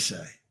 Then what do you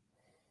say?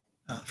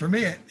 For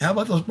me, how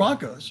about those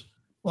Broncos?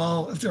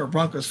 Well, if they're a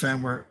Broncos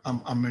fan,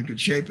 I'm in good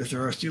shape. If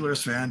they're a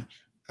Steelers fan,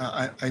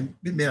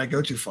 it may not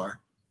go too far,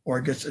 or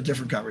it gets a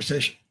different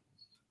conversation.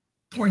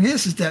 Point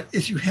is that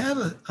if you have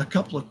a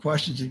couple of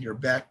questions in your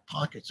back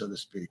pocket, so to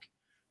speak,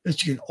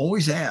 that you can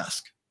always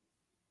ask,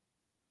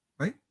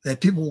 right?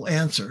 That people will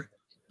answer,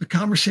 the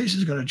conversation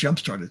is going to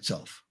jumpstart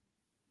itself.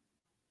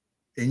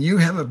 And you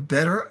have a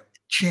better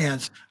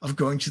chance of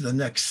going to the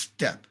next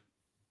step.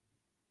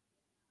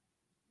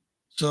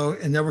 So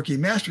in Networking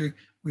Mastery,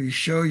 we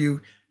show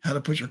you how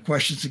to put your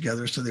questions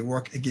together so they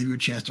work and give you a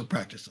chance to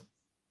practice them.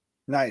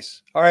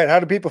 Nice. All right. How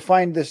do people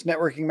find this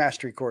Networking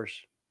Mastery course?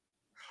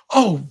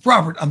 Oh,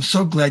 Robert, I'm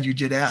so glad you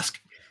did ask.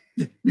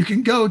 You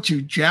can go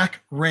to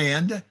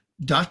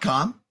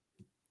jackrand.com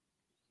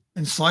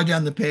and slide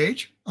down the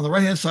page. On the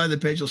right-hand side of the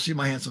page, you'll see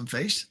my handsome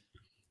face.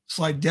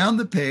 Slide down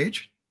the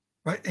page,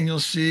 right, and you'll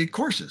see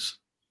courses.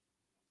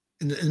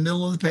 In the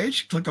middle of the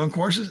page, click on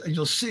courses, and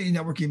you'll see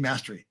Networking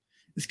Mastery.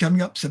 It's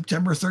coming up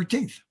September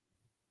 13th.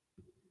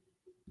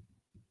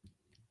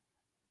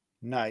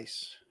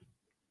 Nice.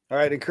 All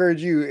right.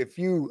 Encourage you, if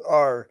you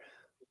are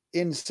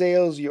in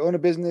sales, you own a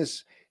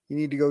business, you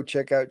need to go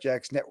check out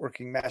Jack's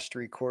Networking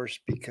Mastery course,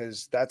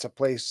 because that's a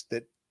place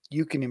that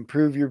you can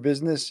improve your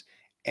business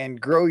and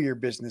grow your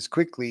business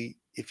quickly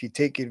if you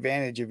take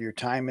advantage of your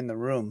time in the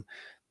room.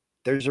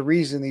 There's a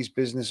reason these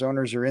business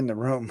owners are in the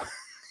room.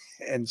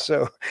 And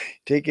so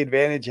take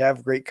advantage,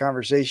 have great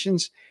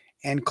conversations,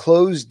 and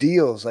close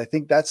deals. I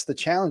think that's the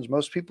challenge.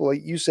 Most people,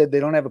 like you said, they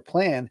don't have a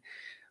plan.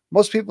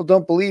 Most people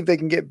don't believe they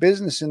can get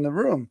business in the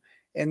room.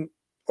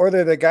 Or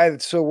they're the guy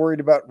that's so worried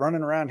about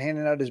running around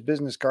handing out his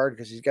business card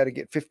because he's got to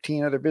get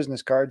 15 other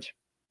business cards.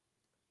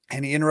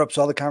 And he interrupts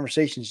all the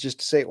conversations just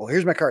to say, well,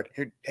 here's my card.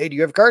 Here, hey, do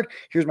you have a card?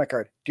 Here's my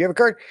card. Do you have a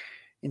card?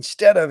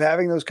 Instead of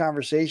having those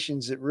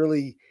conversations that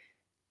really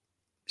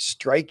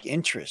strike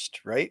interest,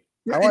 right?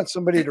 I want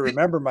somebody to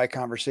remember my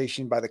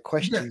conversation by the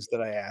questions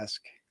that I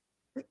ask.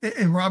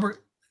 And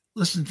Robert,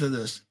 listen to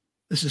this.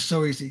 This is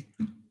so easy.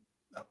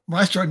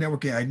 When I started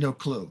networking, I had no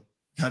clue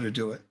how to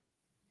do it.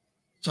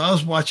 So I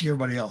was watching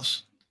everybody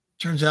else.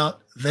 Turns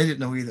out they didn't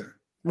know either.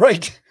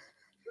 Right.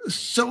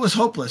 So it was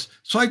hopeless.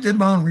 So I did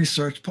my own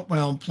research, put my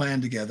own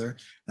plan together,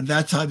 and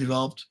that's how I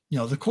developed,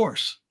 the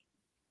course.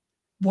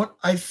 What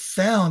I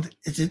found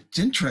it's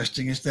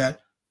interesting is that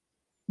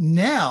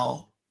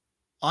now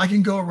I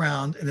can go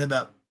around and in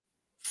about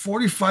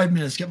 45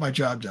 minutes get my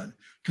job done,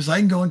 because I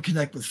can go and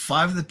connect with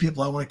 5 of the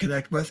people I want to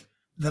connect with,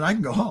 then I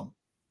can go home.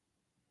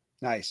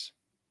 Nice.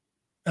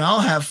 And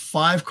I'll have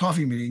 5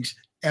 coffee meetings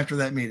after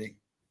that meeting.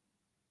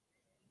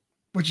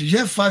 Which is, you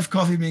have 5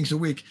 coffee meetings a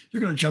week,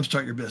 you're going to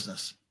jumpstart your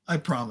business. I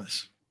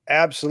promise.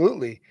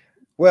 Absolutely.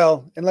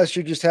 Well, unless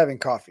you're just having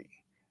coffee.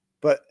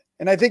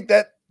 And I think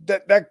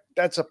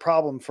that's a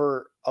problem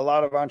for a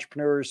lot of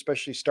entrepreneurs,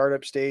 especially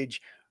startup stage.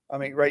 I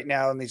mean, right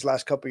now in these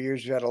last couple of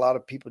years, we've had a lot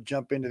of people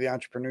jump into the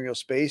entrepreneurial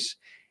space,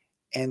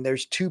 and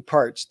there's 2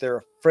 parts.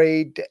 They're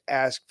afraid to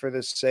ask for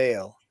the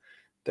sale.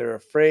 They're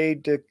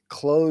afraid to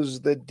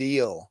close the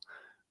deal,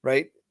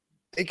 right?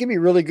 They can be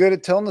really good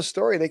at telling the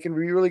story. They can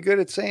be really good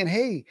at saying,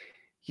 hey,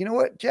 you know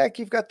what, Jack,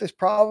 you've got this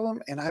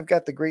problem and I've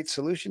got the great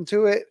solution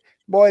to it.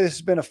 Boy, this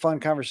has been a fun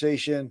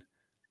conversation.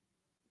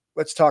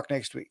 Let's talk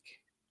next week.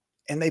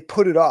 And they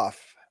put it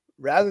off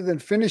rather than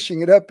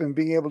finishing it up and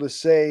being able to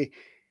say,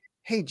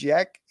 hey,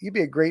 Jack, you'd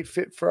be a great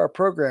fit for our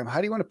program. How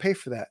do you want to pay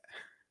for that?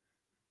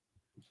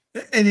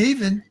 And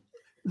even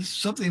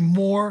something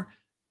more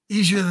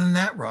easier than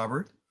that,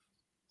 Robert.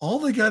 All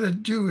they got to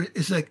do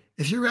is, like,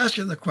 if you're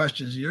asking the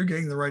questions and you're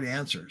getting the right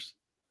answers,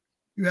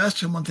 you ask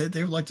someone that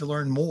they would like to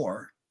learn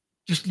more,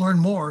 just learn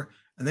more,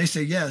 and they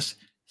say yes,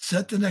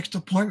 set the next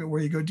appointment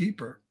where you go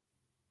deeper.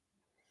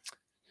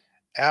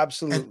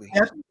 Absolutely.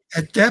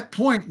 At that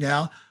point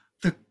now,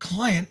 the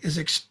client is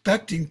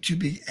expecting to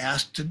be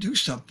asked to do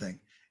something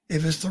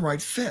if it's the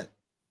right fit.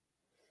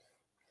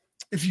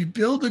 If you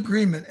build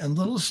agreement and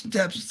little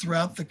steps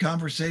throughout the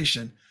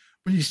conversation,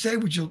 when you say,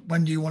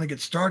 when do you want to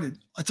get started?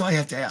 That's all you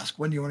have to ask.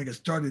 When do you want to get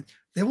started?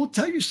 They will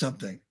tell you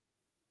something.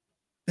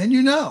 Then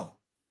you know.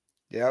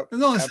 Yeah.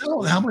 No,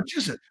 oh, how much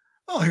is it?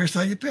 Oh, here's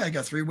how you pay. I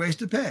got 3 ways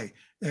to pay.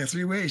 There are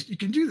 3 ways you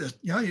can do this.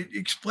 You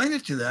explain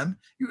it to them,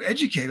 you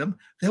educate them,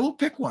 they will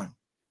pick one.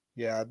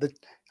 Yeah.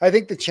 I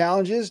think the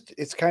challenge is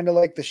it's kind of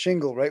like the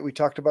shingle, right? We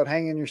talked about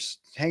hanging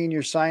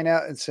your sign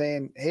out and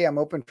saying, hey, I'm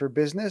open for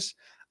business.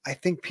 I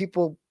think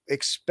people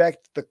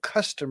expect the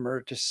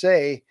customer to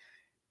say,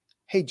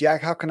 hey,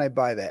 Jack, how can I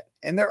buy that?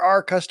 And there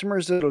are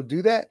customers that'll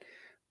do that,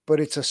 but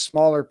it's a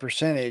smaller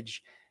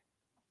percentage.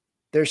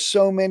 There's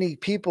so many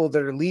people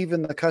that are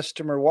leaving the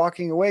customer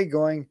walking away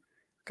going,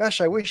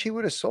 gosh, I wish he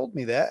would have sold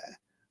me that.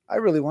 I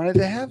really wanted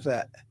to have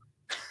that.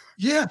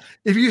 Yeah.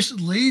 If you just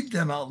lead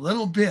them a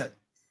little bit,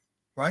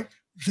 right,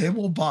 they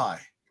will buy.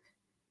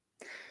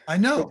 I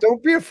know. But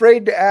don't be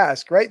afraid to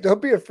ask, right?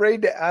 Don't be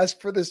afraid to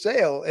ask for the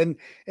sale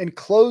and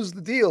close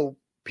the deal.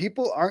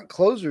 People aren't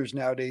closers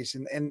nowadays,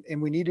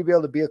 and we need to be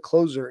able to be a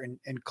closer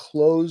and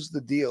close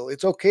the deal.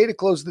 It's okay to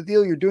close the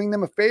deal. You're doing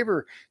them a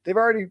favor. They've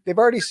already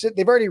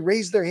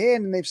raised their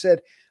hand and they've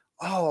said,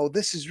 oh,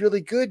 this is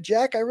really good,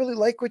 Jack. I really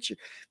like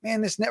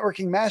this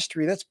networking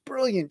mastery. That's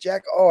brilliant,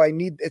 Jack. Oh,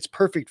 it's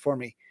perfect for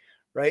me.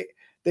 Right.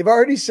 They've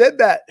already said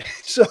that.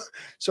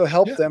 So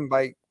help them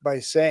by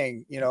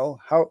saying,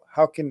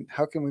 how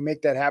can we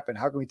make that happen?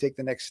 How can we take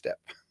the next step?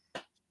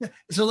 Yeah.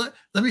 So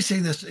let me say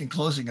this in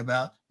closing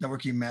about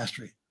networking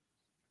mastery.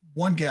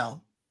 One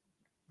gal,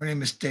 her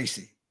name is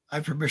Stacy. I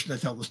have permission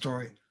to tell the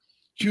story.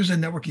 She was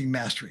in networking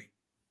mastery.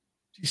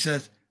 She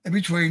says, in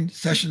between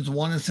sessions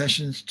 1 and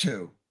sessions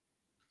 2,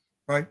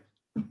 right?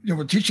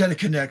 We'll teach you how to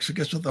connect. So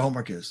guess what the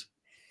homework is?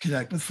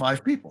 Connect with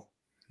 5 people.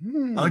 I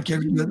don't care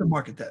if you go to the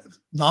market. That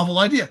novel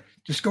idea.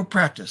 Just go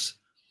practice.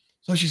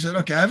 So she said,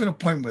 okay, I have an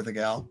appointment with a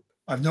gal.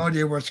 I have no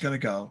idea where it's going to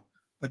go.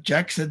 But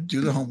Jack said, do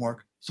the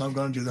homework. So I'm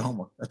going to do the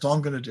homework. That's all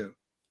I'm going to do.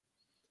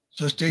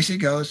 So Stacy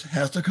goes,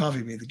 has the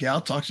coffee meet. The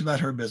gal talks about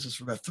her business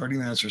for about 30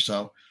 minutes or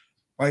so,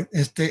 right?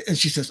 And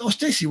she says, oh,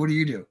 Stacy, what do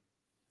you do?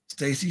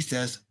 Stacy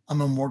says, I'm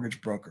a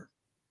mortgage broker.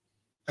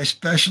 I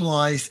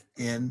specialize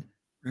in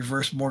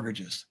reverse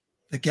mortgages.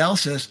 The gal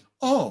says,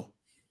 oh,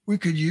 we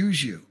could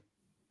use you.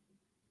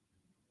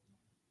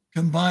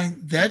 Combine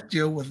that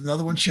deal with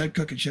another one she had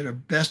cooking. She had her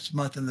best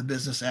month in the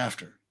business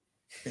after,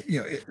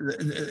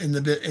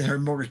 in her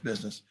mortgage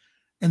business.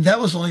 And that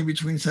was only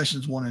between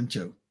sessions 1 and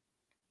 2.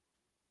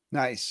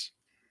 Nice.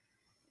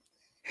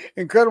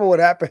 Incredible what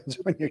happens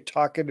when you're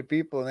talking to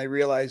people and they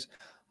realize,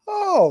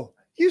 oh,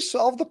 you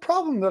solved the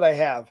problem that I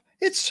have.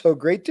 It's so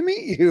great to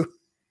meet you.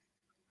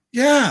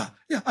 Yeah.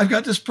 I've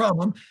got this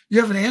problem. You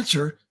have an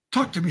answer.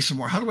 Talk to me some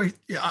more. How do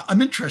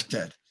I'm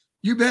interested.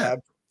 You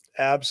bet.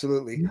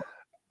 Absolutely.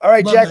 All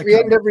right, Jack, we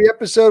end every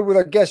episode with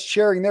our guests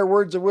sharing their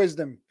words of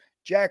wisdom.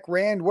 Jack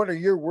Rand, what are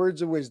your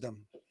words of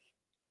wisdom?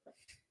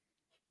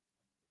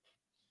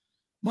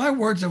 My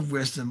words of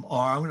wisdom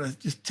are, I'm going to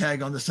just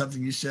tag on to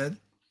something you said,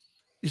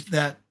 is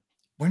that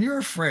when you're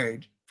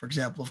afraid, for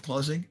example, of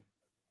closing,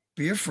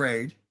 be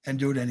afraid and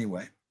do it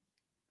anyway.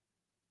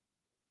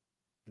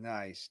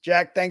 Nice.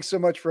 Jack, thanks so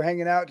much for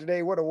hanging out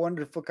today. What a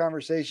wonderful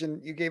conversation.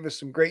 You gave us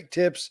some great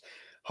tips.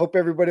 Hope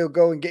everybody will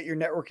go and get your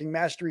networking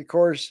mastery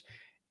course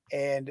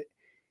and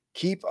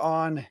keep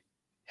on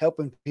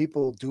helping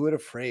people do it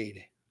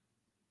afraid.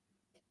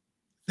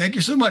 Thank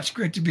you so much.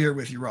 Great to be here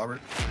with you, Robert.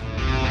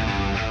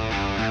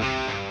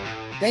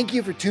 Thank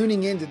you for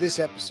tuning in to this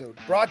episode,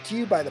 brought to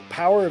you by the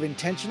power of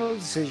intentional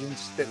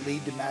decisions that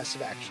lead to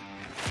massive action.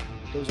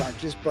 Those aren't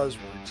just buzzwords.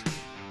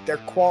 They're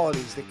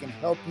qualities that can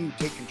help you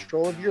take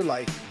control of your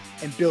life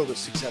and build a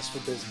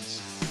successful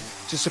business.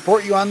 To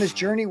support you on this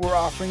journey, we're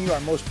offering you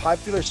our most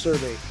popular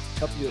survey to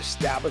help you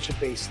establish a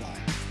baseline.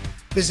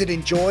 Visit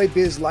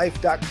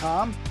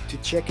enjoybizlife.com to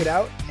check it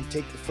out and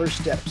take the first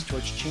steps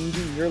towards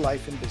changing your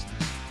life and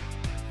business.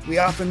 We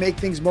often make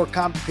things more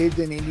complicated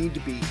than they need to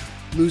be,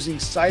 losing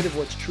sight of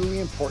what's truly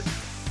important.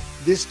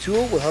 This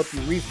tool will help you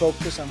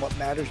refocus on what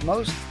matters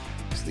most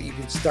so that you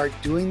can start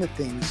doing the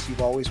things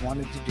you've always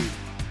wanted to do,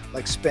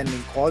 like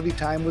spending quality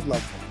time with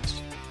loved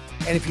ones.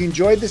 And if you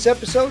enjoyed this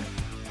episode,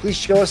 please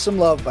show us some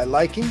love by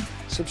liking,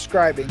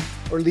 subscribing,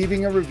 or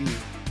leaving a review.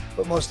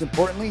 But most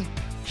importantly,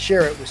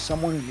 share it with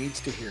someone who needs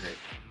to hear it.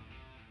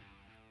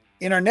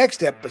 In our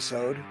next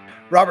episode,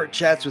 Robert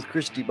chats with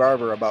Christy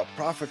Barber about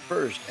profit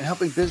first and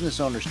helping business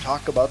owners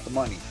talk about the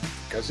money,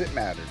 because it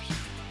matters.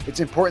 It's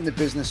important that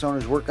business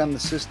owners work on the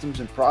systems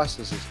and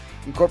processes,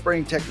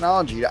 incorporating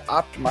technology to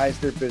optimize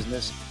their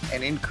business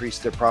and increase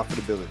their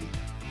profitability.